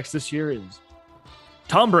quarterbacks this year is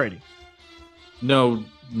Tom Brady. No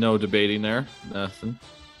debating there. Nothing.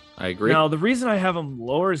 I agree. Now, the reason I have him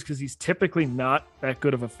lower is because he's typically not that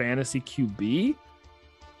good of a fantasy QB.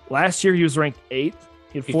 Last year, he was ranked 8th.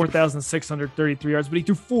 He had 4,633 yards, but he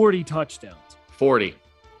threw 40 touchdowns. 40.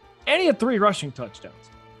 And he had 3 rushing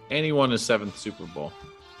touchdowns. And he won his 7th Super Bowl.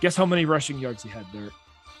 Guess how many rushing yards he had there?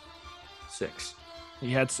 6.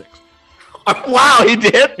 He had 6. Wow, he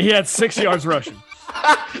did? He had 6 yards rushing.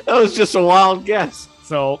 That was just a wild guess.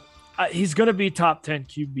 So he's going to be top 10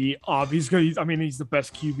 QB. He's the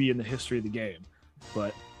best QB in the history of the game.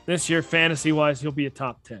 But this year, fantasy-wise, he'll be a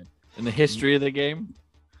top 10. In the history of the game?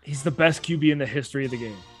 He's the best QB in the history of the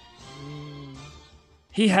game.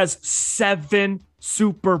 He has 7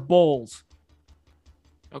 Super Bowls.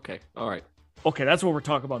 Okay, all right. Okay, that's what we're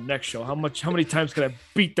talking about next show. How many times can I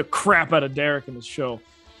beat the crap out of Derek in this show?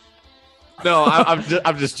 No,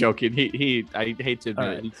 I'm just joking. I hate to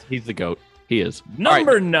admit it. He's the GOAT. He is.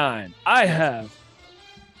 Number 9, I have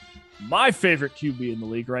my favorite QB in the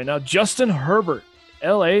league right now, Justin Herbert,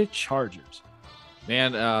 LA Chargers.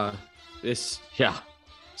 Man, this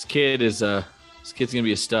kid's gonna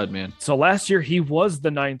be a stud, man. So last year he was the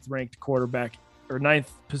 9th ranked quarterback or 9th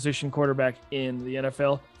position quarterback in the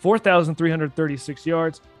NFL. 4,336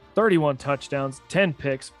 yards, 31 touchdowns, 10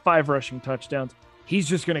 picks, 5 rushing touchdowns. He's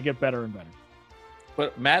just going to get better and better.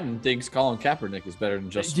 But Madden thinks Colin Kaepernick is better than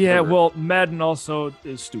Justin Yeah, Herbert. well, Madden also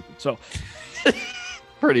is stupid. So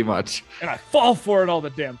pretty much. And I fall for it all the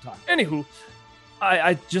damn time. Anywho,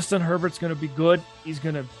 I Justin Herbert's going to be good. He's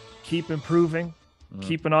going to keep improving.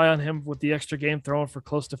 Keep an eye on him with the extra game, throwing for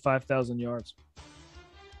close to 5,000 yards.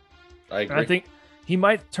 I agree. And I think he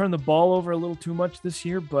might turn the ball over a little too much this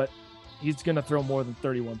year, but he's going to throw more than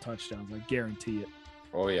 31 touchdowns. I guarantee it.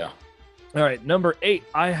 Oh, yeah. All right, number 8,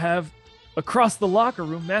 I have across the locker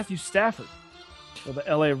room, Matthew Stafford for the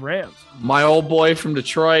LA Rams. My old boy from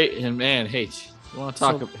Detroit, and man, hey, you want to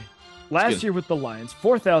talk about last year with the Lions,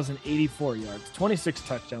 4,084 yards, 26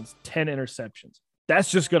 touchdowns, 10 interceptions. That's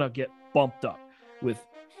just going to get bumped up with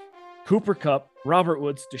Cooper Kupp, Robert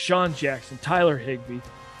Woods, Deshaun Jackson, Tyler Higbee.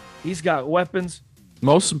 He's got weapons.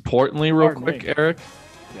 Most importantly, real quick, Eric.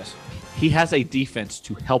 Yes. He has a defense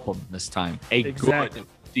to help him this time. Good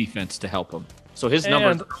defense to help him. So his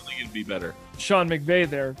numbers are only going to be better. Sean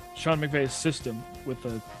McVay's system with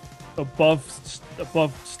a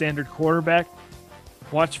above standard quarterback.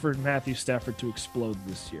 Watch for Matthew Stafford to explode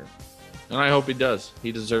this year. And I hope he does.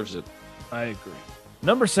 He deserves it. I agree.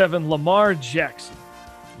 Number 7, Lamar Jackson.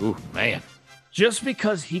 Ooh, man. Just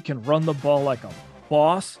because he can run the ball like a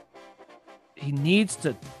boss, he needs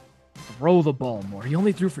to throw the ball more. He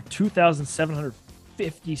only threw for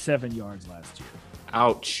 2,757 yards last year.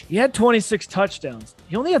 Ouch. He had 26 touchdowns.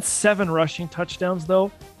 He only had 7 rushing touchdowns, though,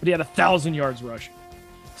 but he had 1,000 yards rushing.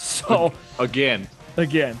 So again,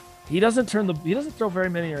 he doesn't throw very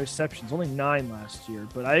many interceptions, only 9 last year,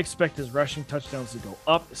 but I expect his rushing touchdowns to go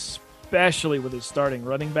up, especially with his starting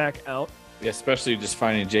running back out. Yeah, especially just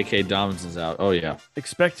finding J.K. Dobbins out. Oh, yeah.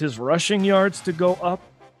 Expect his rushing yards to go up.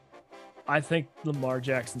 I think Lamar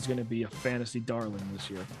Jackson's going to be a fantasy darling this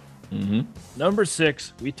year. Mm-hmm. Number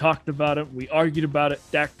 6, we talked about it. We argued about it.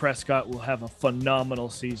 Dak Prescott will have a phenomenal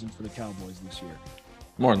season for the Cowboys this year.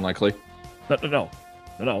 More than likely. No.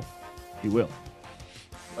 He will.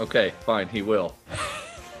 Okay, fine. He will.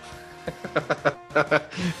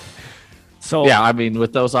 So yeah, I mean,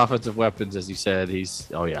 with those offensive weapons, as you said,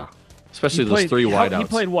 especially those 3 wideouts. He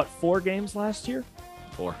played 4 games last year?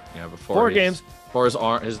 4. Yeah, but 4 games. For his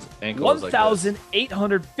ankle.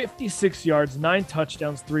 1,856 yards, 9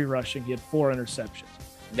 touchdowns, 3 rushing. He had 4 interceptions.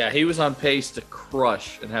 Yeah, he was on pace to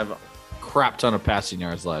crush and have a crap ton of passing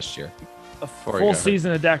yards last year. A full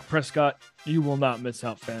season of Dak Prescott, you will not miss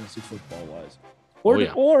out fantasy football wise.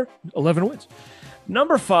 Or 11 wins.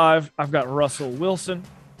 Number 5, I've got Russell Wilson.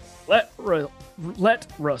 Let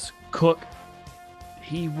Russ cook.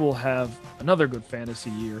 He will have another good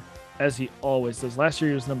fantasy year, as he always does. Last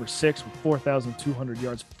year, he was number 6 with 4,200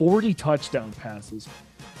 yards, 40 touchdown passes,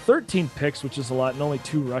 13 picks, which is a lot, and only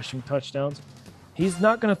 2 rushing touchdowns. He's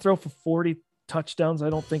not going to throw for 40 touchdowns, I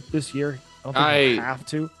don't think, this year. I don't think he'll have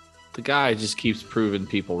to. The guy just keeps proving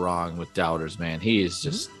people wrong with doubters, man. He is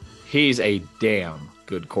just, he's a damn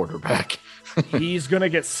good quarterback. He's going to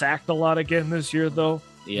get sacked a lot again this year, though.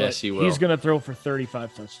 Yes, he will. He's going to throw for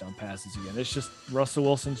 35 touchdown passes again. It's just Russell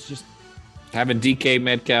Wilson's just having DK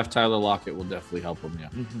Metcalf, Tyler Lockett will definitely help him. Yeah.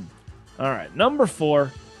 Mm-hmm. All right, number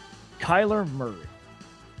 4, Kyler Murray.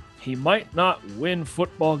 He might not win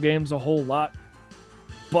football games a whole lot,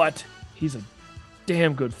 but he's a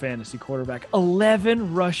damn good fantasy quarterback.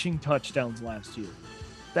 11 rushing touchdowns last year.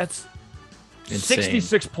 That's insane.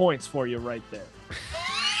 66 points for you right there.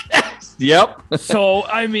 Yep. So,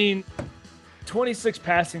 I mean, 26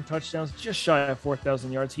 passing touchdowns, just shy of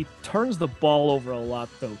 4,000 yards. He turns the ball over a lot,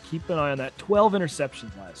 though. Keep an eye on that. 12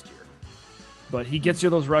 interceptions last year. But he gets you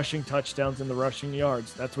those rushing touchdowns and the rushing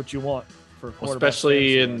yards. That's what you want for a quarterback.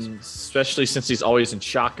 Especially since he's always in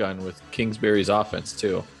shotgun with Kingsbury's offense,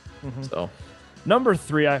 too. Mm-hmm. So, number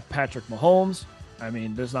 3, I have Patrick Mahomes. I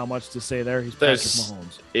mean, there's not much to say there. He's Patrick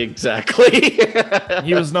Mahomes. Exactly.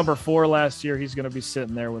 He was number 4 last year. He's going to be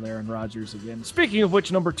sitting there with Aaron Rodgers again. Speaking of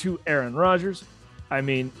which, number 2, Aaron Rodgers. I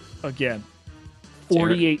mean, again,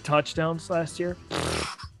 48 touchdowns last year.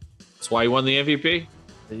 That's why he won the MVP.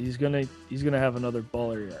 He's gonna have another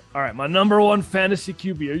baller year. All right, my number 1 fantasy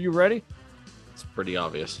QB. Are you ready? It's pretty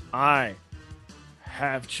obvious. I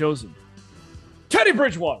have chosen Teddy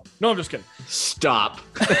Bridgewater. No, I'm just kidding. Stop.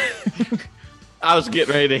 I was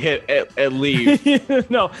getting ready to hit and leave.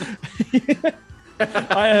 No.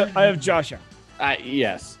 I have Josh Allen.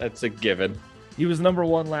 Yes, that's a given. He was number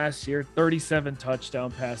 1 last year, 37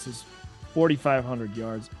 touchdown passes, 4,500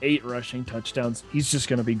 yards, 8 rushing touchdowns. He's just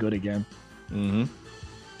going to be good again. Mm-hmm.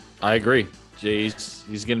 I agree. He's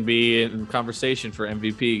going to be in conversation for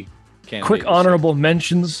MVP candidate. Quick honorable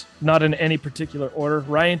mentions, not in any particular order.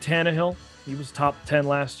 Ryan Tannehill, he was top 10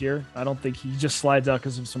 last year. I don't think he just slides out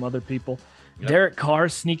because of some other people. Yep. Derek Carr,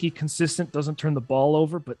 sneaky, consistent, doesn't turn the ball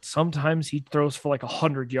over, but sometimes he throws for like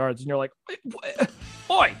 100 yards, and you're like,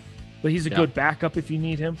 boy. But he's a good backup if you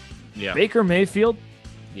need him. Yeah. Baker Mayfield,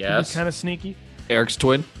 yes, kind of sneaky. Eric's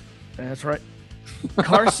twin. That's right.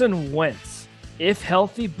 Carson Wentz, if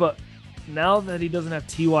healthy, but now that he doesn't have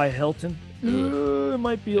T.Y. Hilton, it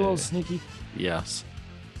might be a little sneaky. Yes.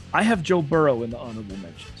 I have Joe Burrow in the honorable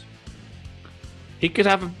mentions. He could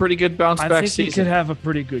have a pretty good bounce back season. I think he could have a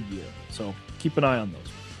pretty good year. So keep an eye on those.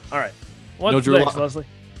 All right. What's next, Leslie?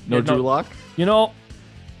 No Drew Lock? You know,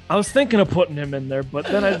 I was thinking of putting him in there, but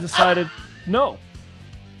then I decided no.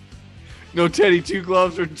 No Teddy Two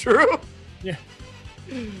Gloves or Drew? Yeah.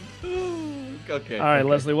 Okay. All right,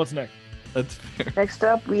 Leslie, what's next? That's fair. Next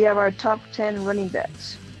up, we have our top 10 running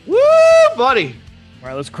backs. Woo, buddy. All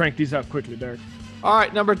right, let's crank these out quickly, Derek. All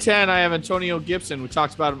right, number 10, I have Antonio Gibson. We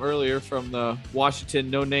talked about him earlier from the Washington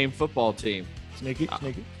no-name football team. Sneaky.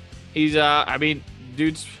 He's,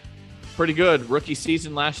 dude's pretty good. Rookie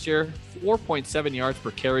season last year, 4.7 yards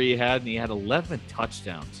per carry he had, and he had 11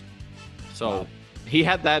 touchdowns. So he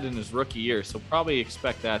had that in his rookie year, so probably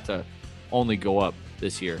expect that to only go up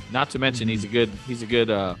this year. Not to mention he's a good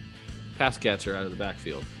pass catcher out of the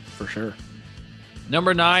backfield. For sure.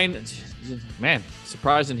 Number 9, man,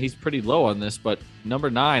 surprising he's pretty low on this, but number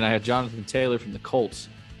 9, I had Jonathan Taylor from the Colts.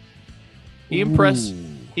 He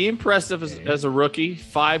impressed as a rookie,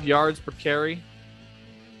 5 yards per carry.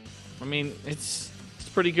 I mean, it's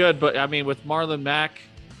pretty good, but I mean, with Marlon Mack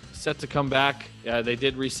set to come back, they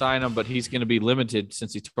did re-sign him, but he's going to be limited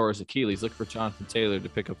since he tore his Achilles. Look for Jonathan Taylor to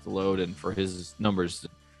pick up the load and for his numbers to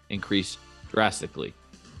increase drastically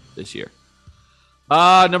this year.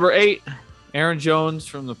 Number 8, Aaron Jones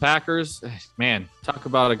from the Packers. Man, talk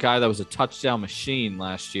about a guy that was a touchdown machine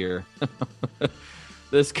last year.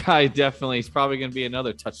 This guy definitely is probably going to be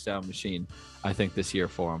another touchdown machine, I think, this year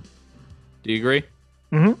for him. Do you agree?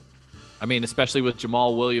 Mm-hmm. I mean, especially with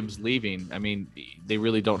Jamal Williams leaving, I mean, they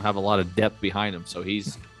really don't have a lot of depth behind him, so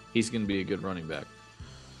he's going to be a good running back.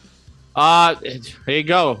 Here you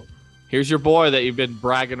go. Here's your boy that you've been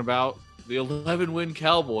bragging about, the 11-win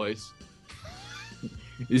Cowboys.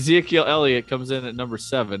 Ezekiel Elliott comes in at number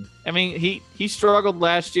 7. I mean, he struggled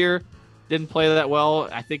last year, didn't play that well.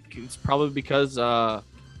 I think it's probably because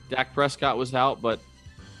Dak Prescott was out, but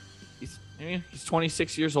he's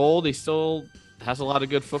 26 years old. He still has a lot of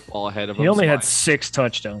good football ahead of him. He only had 6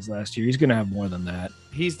 touchdowns last year. He's going to have more than that.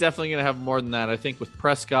 He's definitely going to have more than that. I think with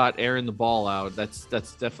Prescott airing the ball out, that's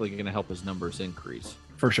definitely going to help his numbers increase.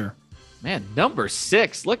 For sure. Man, number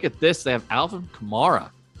 6. Look at this. They have Alvin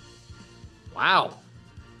Kamara. Wow.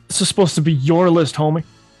 This is supposed to be your list, homie.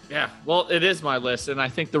 Yeah, well, it is my list, and I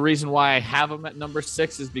think the reason why I have him at number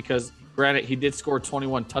 6 is because, granted, he did score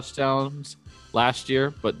 21 touchdowns last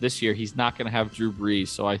year, but this year he's not going to have Drew Brees,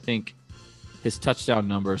 so I think his touchdown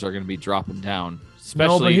numbers are going to be dropping down.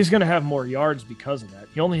 No, but he's going to have more yards because of that.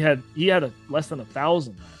 He had less than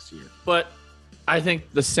 1,000 last year. But I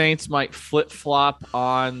think the Saints might flip flop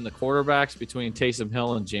on the quarterbacks between Taysom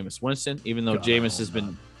Hill and Jameis Winston. Even though Jameis has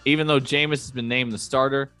been named the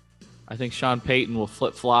starter, I think Sean Payton will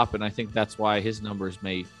flip flop, and I think that's why his numbers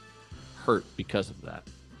may hurt because of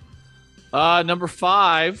that. Number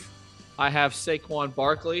 5, I have Saquon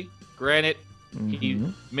Barkley. Granted, he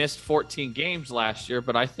missed 14 games last year,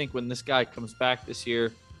 but I think when this guy comes back this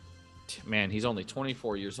year, man, he's only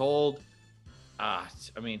 24 years old. I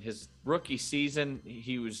mean, his rookie season,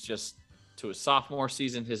 he was just to his sophomore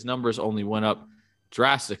season, his numbers only went up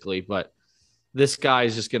drastically, but this guy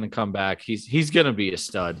is just going to come back. He's going to be a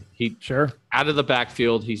stud. Out of the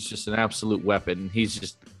backfield, he's just an absolute weapon.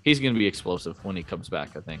 He's going to be explosive when he comes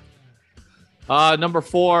back, I think. Number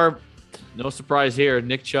 4, no surprise here,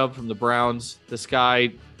 Nick Chubb from the Browns. This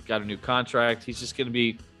guy got a new contract. He's going to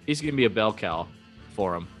be a bell cow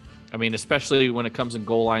for him. I mean, especially when it comes in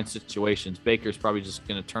goal line situations, Baker's probably just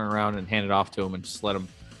going to turn around and hand it off to him and just let him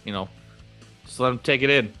take it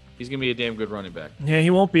in. He's going to be a damn good running back. Yeah,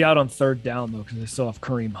 he won't be out on third down, though, because they still have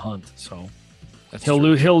Kareem Hunt. So he'll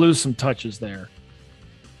lose some touches there.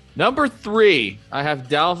 Number 3, I have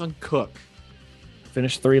Dalvin Cook.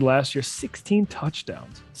 Finished 3 last year, 16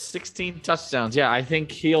 touchdowns. 16 touchdowns. Yeah, I think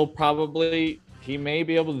he may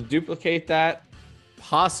be able to duplicate that.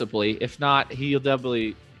 Possibly. If not, he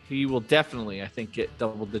will definitely, I think, get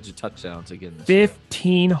double-digit touchdowns again this year.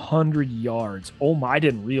 1,500 yards. Oh, my, I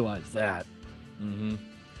didn't realize that. Mm-hmm.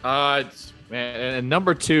 And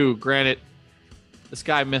number 2, granted, this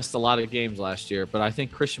guy missed a lot of games last year, but I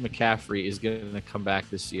think Christian McCaffrey is going to come back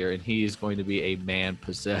this year, and he is going to be a man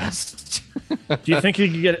possessed. Do you think he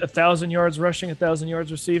could get 1,000 yards rushing, 1,000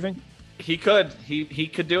 yards receiving? He could. He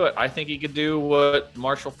could do it. I think he could do what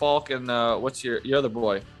Marshall Faulk and what's your other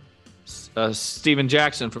boy? Steven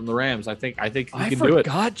Jackson from the Rams. I think he can do it. I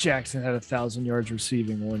forgot Jackson had 1,000 yards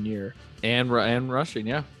receiving one year. And rushing,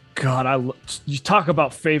 yeah. God, you talk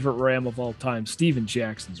about favorite Ram of all time. Steven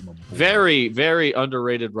Jackson's my boy. Very, very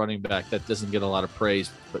underrated running back that doesn't get a lot of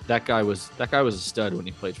praise, but that guy was a stud when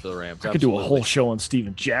he played for the Rams. I could do a whole show on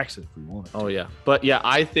Steven Jackson if we wanted. Oh yeah, but yeah,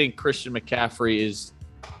 I think Christian McCaffrey is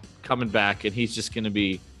coming back, and he's just going to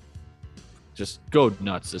be go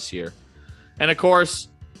nuts this year. And of course,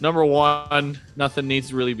 number 1, nothing needs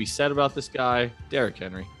to really be said about this guy, Derrick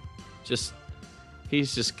Henry.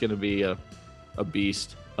 He's just going to be a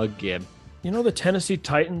beast. Again, the Tennessee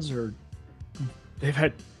Titans they've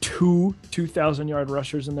had 2 2,000-yard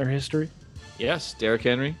rushers in their history. Yes, Derrick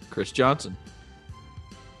Henry, Chris Johnson.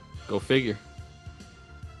 Go figure.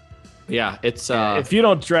 Yeah, it's if you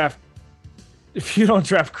don't draft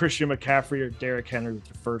Christian McCaffrey or Derrick Henry with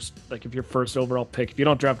your first overall pick, if you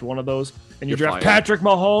don't draft one of those and you draft Patrick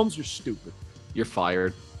Mahomes, you're stupid. You're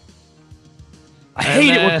fired. I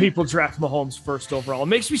hate it when people draft Mahomes first overall. It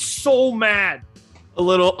makes me so mad. A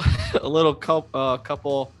little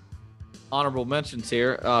couple honorable mentions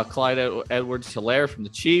here. Clyde Edwards-Helaire from the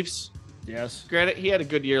Chiefs. Yes. Granted, he had a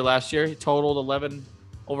good year last year. He totaled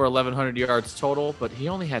over 1,100 yards total, but he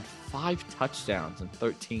only had 5 touchdowns in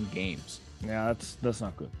 13 games. Yeah, that's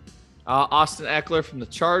not good. Austin Eckler from the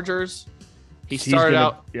Chargers. He started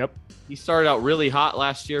out really hot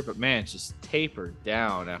last year, but man, just tapered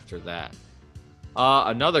down after that.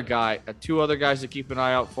 Another guy, 2 other guys to keep an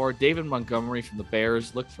eye out for. David Montgomery from the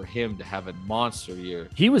Bears. Look for him to have a monster year.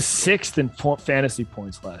 He was 6th in fantasy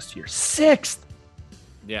points last year. 6th.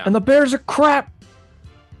 Yeah. And the Bears are crap.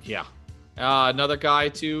 Yeah. Another guy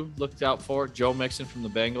to look out for, Joe Mixon from the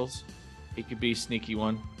Bengals. He could be a sneaky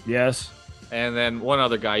one. Yes. And then one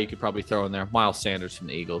other guy you could probably throw in there, Miles Sanders from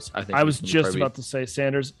the Eagles. I was just about to say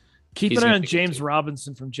Sanders. Keep an eye on James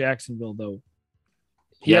Robinson from Jacksonville, though.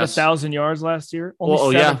 He had 1,000 yards last year,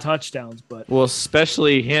 only 7 touchdowns. But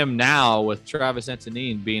especially him now with Travis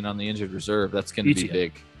Etienne being on the injured reserve, that's going to be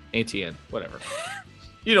big. ATN, whatever.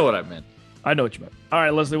 You know what I meant. I know what you meant. All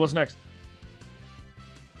right, Leslie, what's next?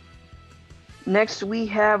 Next, we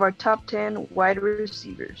have our top 10 wide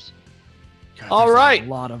receivers. God, all right. A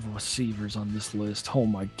lot of receivers on this list. Oh,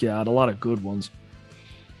 my God. A lot of good ones.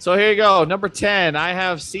 So here you go. Number 10, I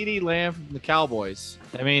have CeeDee Lamb from the Cowboys.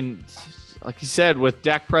 I mean, like you said, with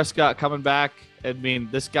Dak Prescott coming back, I mean,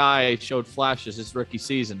 this guy showed flashes his rookie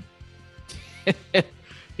season.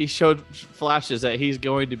 He showed flashes that he's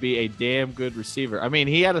going to be a damn good receiver. I mean,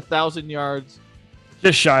 he had 1,000 yards.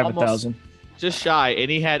 Just shy of 1,000. Just shy. And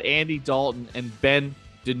he had Andy Dalton and Ben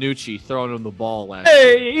DiNucci throwing him the ball last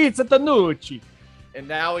year. Hey, it's a DiNucci. And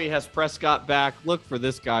now he has Prescott back. Look for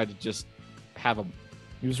this guy to just have a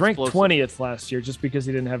He was ranked 20th last year just because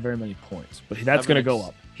he didn't have very many points. But that's going to go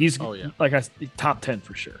up. He's top 10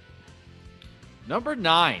 for sure. Number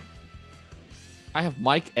 9, I have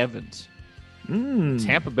Mike Evans.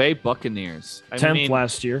 Tampa Bay Buccaneers. 10th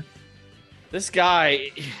last year. This guy,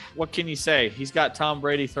 what can you say? He's got Tom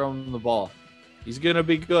Brady throwing him the ball. He's going to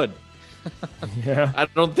be good. Yeah. I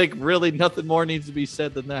don't think really nothing more needs to be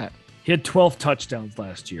said than that. He had 12 touchdowns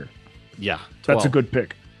last year. Yeah. 12. That's a good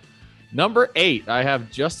pick. Number 8, I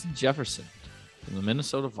have Justin Jefferson from the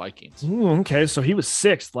Minnesota Vikings. Okay, so he was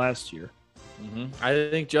 6th last year. I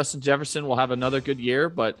think Justin Jefferson will have another good year,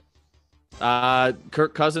 but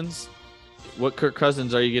Kirk Cousins, what Kirk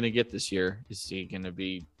Cousins are you going to get this year? Is he going to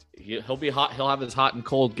be he'll be hot. He'll have his hot and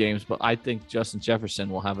cold games, but I think Justin Jefferson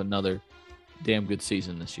will have another damn good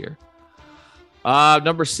season this year.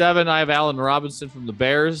 Number 7, I have Allen Robinson from the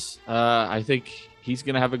Bears. I think he's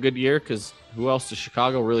going to have a good year because who else does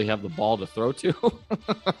Chicago really have the ball to throw to?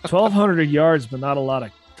 1,200 yards, but not a lot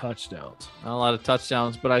of touchdowns. Not a lot of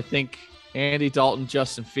touchdowns, but I think Andy Dalton,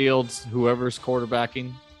 Justin Fields, whoever's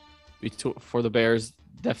quarterbacking for the Bears,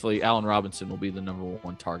 definitely Allen Robinson will be the number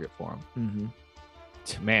 1 target for him.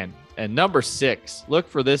 Man, and number 6, look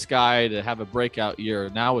for this guy to have a breakout year.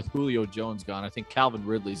 Now with Julio Jones gone, I think Calvin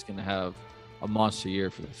Ridley's going to have a monster year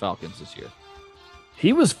for the Falcons this year.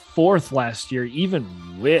 He was 4th last year, even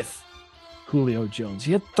with Julio Jones.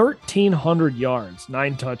 He had 1,300 yards,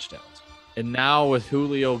 9 touchdowns. And now with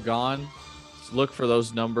Julio gone, look for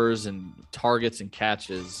those numbers and targets and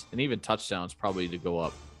catches and even touchdowns probably to go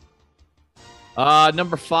up.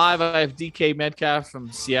 Number 5, I have DK Metcalf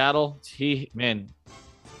from Seattle.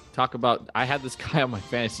 Talk about, I had this guy on my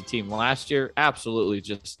fantasy team last year, absolutely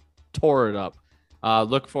just tore it up.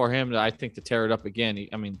 Look for him to tear it up again.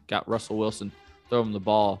 Got Russell Wilson, throw him the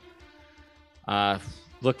ball.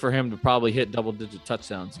 Look for him to probably hit double-digit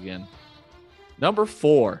touchdowns again. Number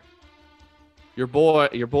 4, your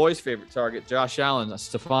boy's favorite target, Josh Allen,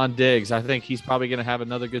 Stephon Diggs. I think he's probably going to have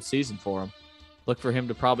another good season for him. Look for him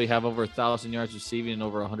to probably have over 1,000 yards receiving and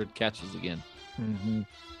over 100 catches again.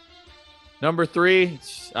 Number 3,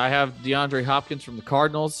 I have DeAndre Hopkins from the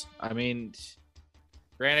Cardinals.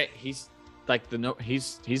 Granted, he's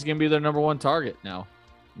he's going to be their number 1 target now.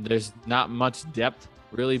 There's not much depth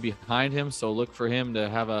really behind him, so look for him to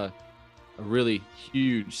have a really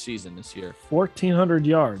huge season this year. 1,400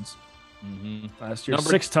 yards last year,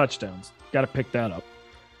 6 touchdowns. Got to pick that up.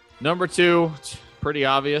 Number 2, pretty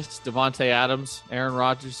obvious, Devontae Adams. Aaron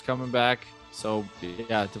Rodgers coming back. So,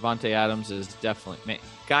 yeah, Devontae Adams is definitely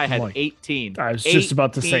 – guy had 18. I was just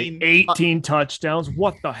about to say 18 touchdowns.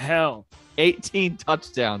 What the hell? 18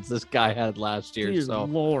 touchdowns this guy had last year. Dear so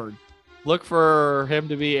Lord. Look for him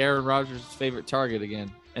to be Aaron Rodgers' favorite target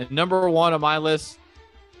again. And number 1 on my list,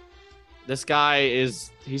 this guy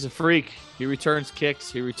he's a freak. He returns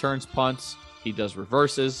kicks. He returns punts. He does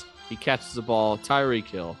reverses. He catches the ball. Tyreek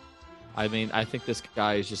Hill. I think this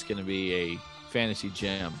guy is just going to be a fantasy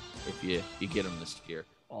gem if you get him this year.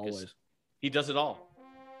 Always. He does it all.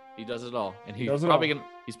 And he's probably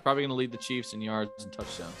gonna lead the Chiefs in yards and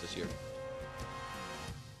touchdowns this year.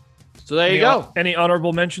 So there you go. Any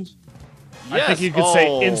honorable mentions? Yes. I think you could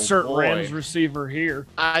say insert boy. Rams receiver here.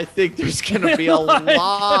 I think there's gonna be a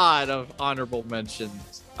lot of honorable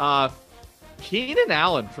mentions. Keenan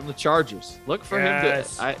Allen from the Chargers. Look for him.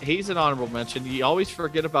 He's an honorable mention. You always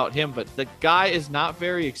forget about him, but the guy is not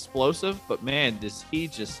very explosive. But man, he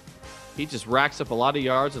just racks up a lot of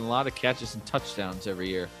yards and a lot of catches and touchdowns every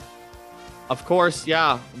year. Of course,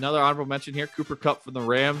 yeah, another honorable mention here. Cooper Kupp from the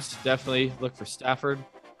Rams. Definitely look for Stafford.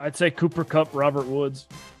 I'd say Cooper Kupp, Robert Woods.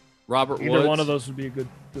 Either one of those would be a good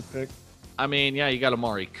pick. You got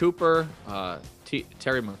Amari Cooper,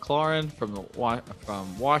 Terry McLaurin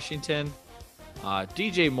from Washington.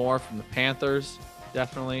 DJ Moore from the Panthers,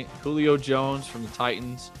 definitely. Julio Jones from the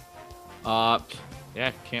Titans.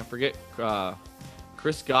 Can't forget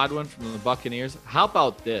Chris Godwin from the Buccaneers. How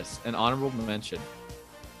about this? An honorable mention.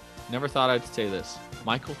 Never thought I'd say this.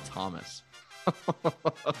 Michael Thomas.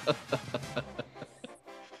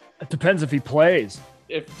 It depends if he plays.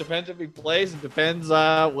 It depends if he plays. It depends.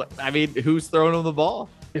 Who's throwing him the ball?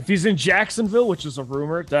 If he's in Jacksonville, which is a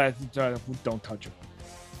rumor, don't touch him.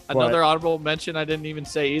 Another honorable mention I didn't even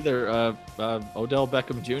say either. Odell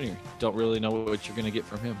Beckham Jr. Don't really know what you're going to get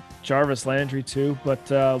from him. Jarvis Landry too. But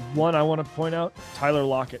one I want to point out, Tyler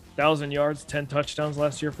Lockett. 1,000 yards, 10 touchdowns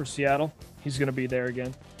last year for Seattle. He's going to be there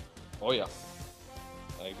again. Oh, yeah.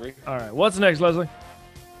 I agree. All right. What's next, Leslie?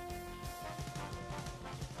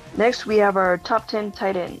 Next, we have our top 10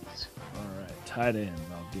 tight ends. All right. Tight end.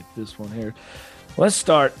 I'll get this one here. Let's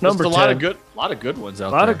start. Number 10. A lot of good ones out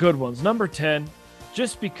there. A lot of good ones. Number 10.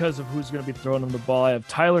 Just because of who's going to be throwing him the ball, I have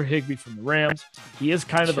Tyler Higbee from the Rams. He is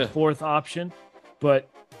kind of the 4th option, but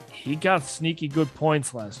He got sneaky good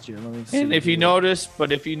points last year. Let me see. And if you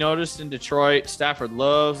noticed in Detroit, Stafford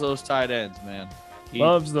loves those tight ends, man.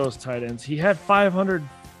 Loves those tight ends. He had 500.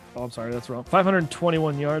 Oh, I'm sorry, that's wrong.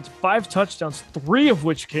 521 yards, 5 touchdowns, 3 of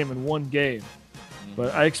which came in one game.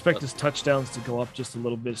 But I expect his touchdowns to go up just a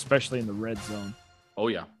little bit, especially in the red zone. Oh,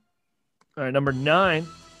 yeah. All right, number 9,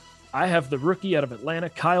 I have the rookie out of Atlanta,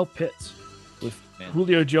 Kyle Pitts. With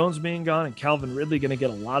Julio Jones being gone and Calvin Ridley going to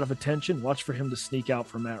get a lot of attention, watch for him to sneak out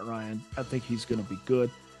for Matt Ryan. I think he's going to be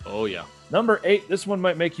good. Oh, yeah. Number 8, this one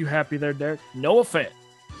might make you happy there, Derek. Noah Fant.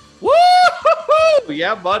 Woo!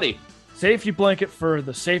 Yeah, buddy. Safety blanket for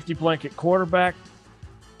the safety blanket quarterback.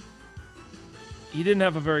 He didn't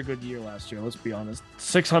have a very good year last year, let's be honest.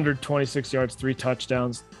 626 yards, 3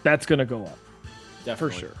 touchdowns. That's going to go up.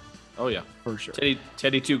 Definitely. For sure. Oh, yeah. For sure.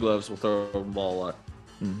 Teddy Two Gloves will throw the ball a lot.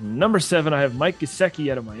 Mm-hmm. Number 7, I have Mike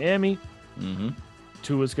Gesicki out of Miami. Mm-hmm.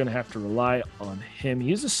 Tua's going to have to rely on him.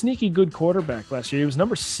 He was a sneaky good quarterback last year. He was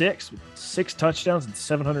number 6 with 6 touchdowns and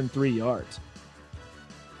 703 yards.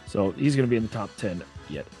 So he's going to be in the top 10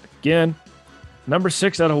 yet again. Number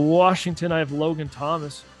 6 out of Washington, I have Logan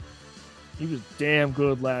Thomas. He was damn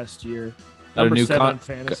good last year. Number 7 in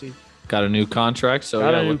fantasy. Got a new contract. So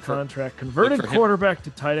got a new contract. Converted quarterback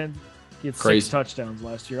to tight end. He had 6 touchdowns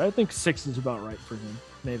last year. I think 6 is about right for him.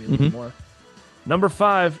 Maybe a little more. Number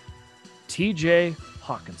 5, TJ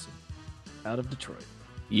Hawkinson out of Detroit.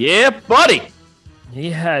 Yeah, buddy.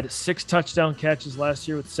 He had 6 touchdown catches last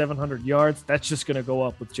year with 700 yards. That's just going to go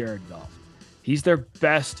up with Jared Goff. He's their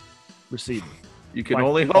best receiver. You can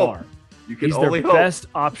only hope. He's their best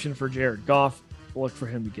option for Jared Goff. Look for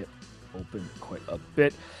him to get open quite a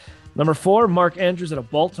bit. Number 4, Mark Andrews out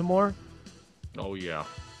of Baltimore. Oh, yeah.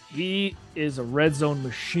 He is a red zone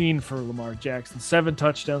machine for Lamar Jackson. 7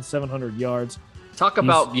 touchdowns, 700 yards. Talk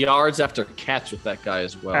about yards after catch with that guy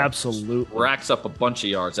as well. Absolutely. Racks up a bunch of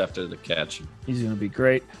yards after the catch. He's going to be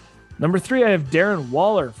great. Number 3, I have Darren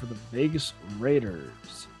Waller for the Vegas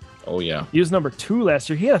Raiders. Oh, yeah. He was number 2 last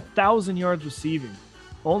year. He had 1,000 yards receiving.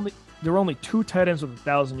 There were only 2 tight ends with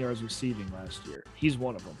 1,000 yards receiving last year. He's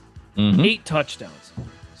one of them. Mm-hmm. 8 touchdowns.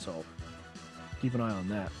 So keep an eye on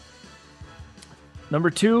that. Number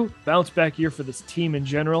 2, bounce back year for this team in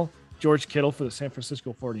general. George Kittle for the San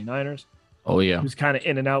Francisco 49ers. Oh, yeah. He was kind of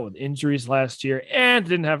in and out with injuries last year and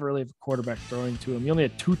didn't have really a quarterback throwing to him. He only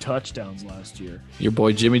had 2 touchdowns last year. Your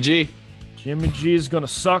boy Jimmy G. Jimmy G is going to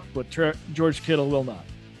suck, but George Kittle will not.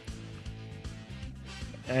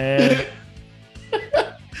 And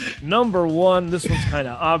number 1, this one's kind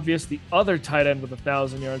of obvious. The other tight end with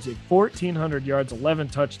 1,000 yards. He had 1,400 yards, 11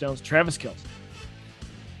 touchdowns. Travis Kelce.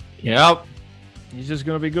 Yep. He's just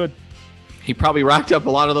going to be good. He probably racked up a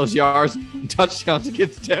lot of those yards and touchdowns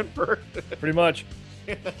against Denver. Pretty much.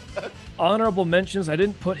 Honorable mentions. I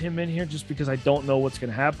didn't put him in here just because I don't know what's going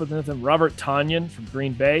to happen with him. Robert Tonyan from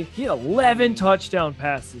Green Bay. He had 11 touchdown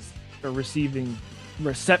passes or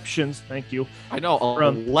receptions. Thank you. I know,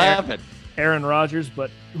 11. Aaron Rodgers,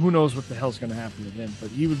 but who knows what the hell's going to happen with him. But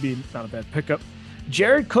he would be not a bad pickup.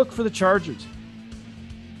 Jared Cook for the Chargers.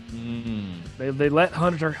 They let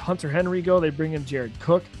Hunter Henry go. They bring in Jared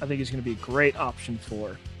Cook. I think he's going to be a great option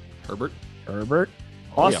for Herbert.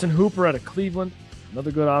 Austin Hooper out of Cleveland.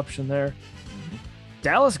 Another good option there. Mm-hmm.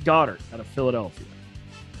 Dallas Goedert out of Philadelphia.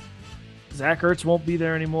 Zach Ertz won't be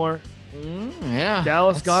there anymore. Yeah.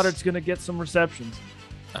 Dallas Goedert's going to get some receptions.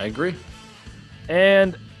 I agree.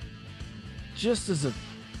 And just as a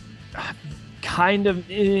kind of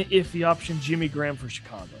iffy option, Jimmy Graham for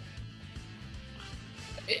Chicago.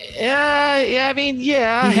 Yeah. I mean,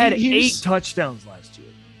 yeah. He had 8 touchdowns last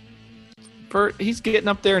year. He's getting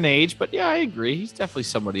up there in age, but yeah, I agree. He's definitely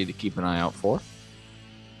somebody to keep an eye out for.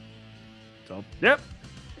 So, yep.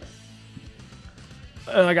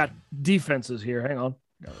 I got defenses here. Hang on.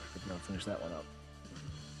 Gotta finish that one up.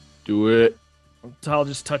 Do it. I'll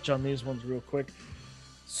just touch on these ones real quick.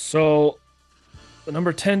 So, the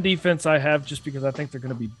number 10 defense I have, just because I think they're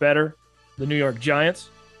going to be better, the New York Giants.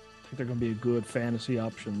 I think they're going to be a good fantasy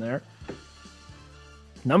option there.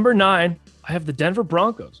 Number 9, I have the Denver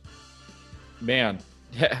Broncos. Man,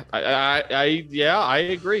 yeah, I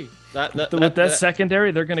agree. With that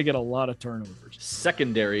secondary, they're going to get a lot of turnovers.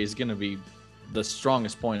 Secondary is going to be the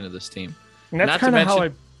strongest point of this team. And that's kind of how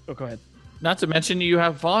I... Oh, go ahead. Not to mention you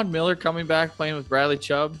have Von Miller coming back, playing with Bradley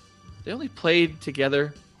Chubb. They only played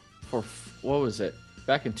together for, what was it?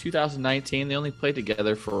 Back in 2019, they only played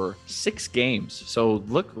together for 6 games. So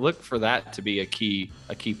look for that to be a key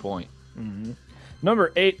point. Mm-hmm.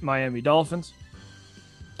 Number 8, Miami Dolphins.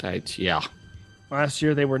 Yeah. Last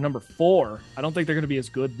year they were number 4. I don't think they're going to be as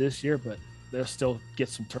good this year, but they'll still get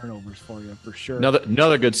some turnovers for you for sure.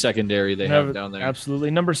 Another good secondary they have down there.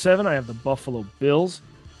 Absolutely. Number 7, I have the Buffalo Bills.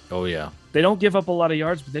 Oh, yeah. They don't give up a lot of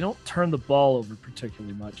yards, but they don't turn the ball over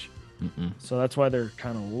particularly much. Mm-mm. So that's why they're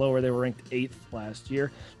kind of lower. They were ranked 8th last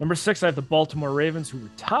year. Number 6, I have the Baltimore Ravens, who were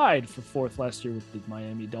tied for 4th last year with the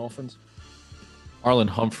Miami Dolphins. Marlon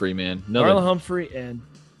Humphrey, man. Marlon Humphrey and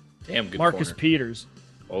damn good Marcus corner. Peters.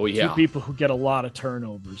 Oh, yeah. 2 people who get a lot of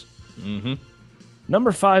turnovers. Mm-hmm.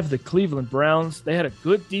 Number 5, the Cleveland Browns. They had a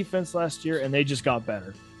good defense last year, and they just got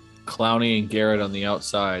better. Clowney and Garrett on the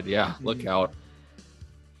outside. Yeah, look out.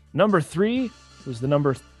 Number 4 was the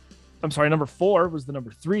number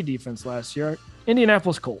 3 defense last year.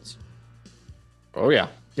 Indianapolis Colts. Oh, yeah.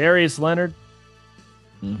 Darius Leonard.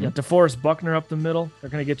 Mm-hmm. You got DeForest Buckner up the middle. They're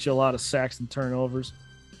going to get you a lot of sacks and turnovers.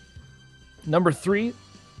 Number 3,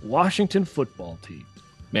 Washington football team.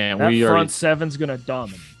 Man, That front seven's going to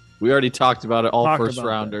dominate. We already talked about it. All Talked first about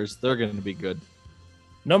rounders. They're going to be good.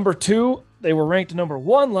 Number 2, they were ranked number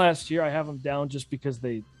 1 last year. I have them down just because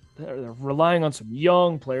they're relying on some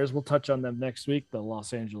young players. We'll touch on them next week. The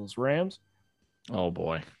Los Angeles Rams. Oh,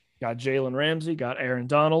 boy. Got Jalen Ramsey. Got Aaron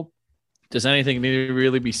Donald. Does anything need to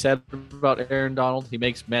really be said about Aaron Donald? He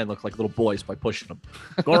makes men look like little boys by pushing them.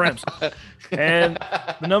 Go Rams. And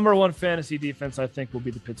the number 1 fantasy defense, I think, will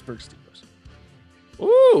be the Pittsburgh Steelers.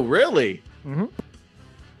 Ooh, really? Mm-hmm.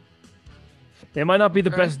 They might not be the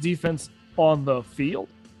best defense on the field,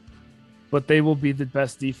 but they will be the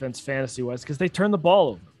best defense fantasy-wise because they turn the ball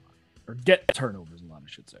over or get turnovers a lot, I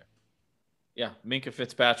should say. Yeah, Minkah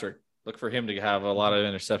Fitzpatrick. Look for him to have a lot of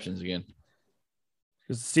interceptions again.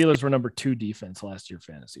 Because the Steelers were number 2 defense last year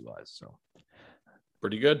fantasy-wise. So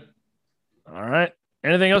pretty good. All right.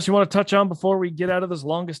 Anything else you want to touch on before we get out of this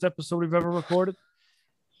longest episode we've ever recorded?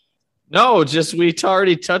 No, just we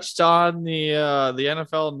already touched on the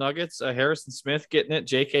NFL Nuggets. Harrison Smith getting it.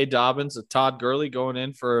 J.K. Dobbins, Todd Gurley going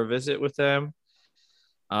in for a visit with them.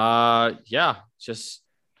 September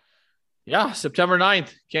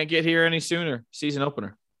 9th. Can't get here any sooner. Season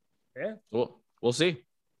opener. Yeah. We'll see.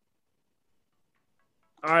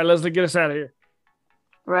 All right, Leslie, get us out of here.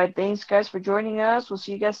 All right, thanks, guys, for joining us. We'll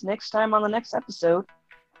see you guys next time on the next episode.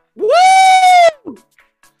 Woo!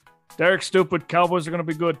 Derek, stupid. Cowboys are going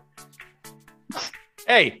to be good.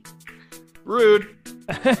 Hey, rude.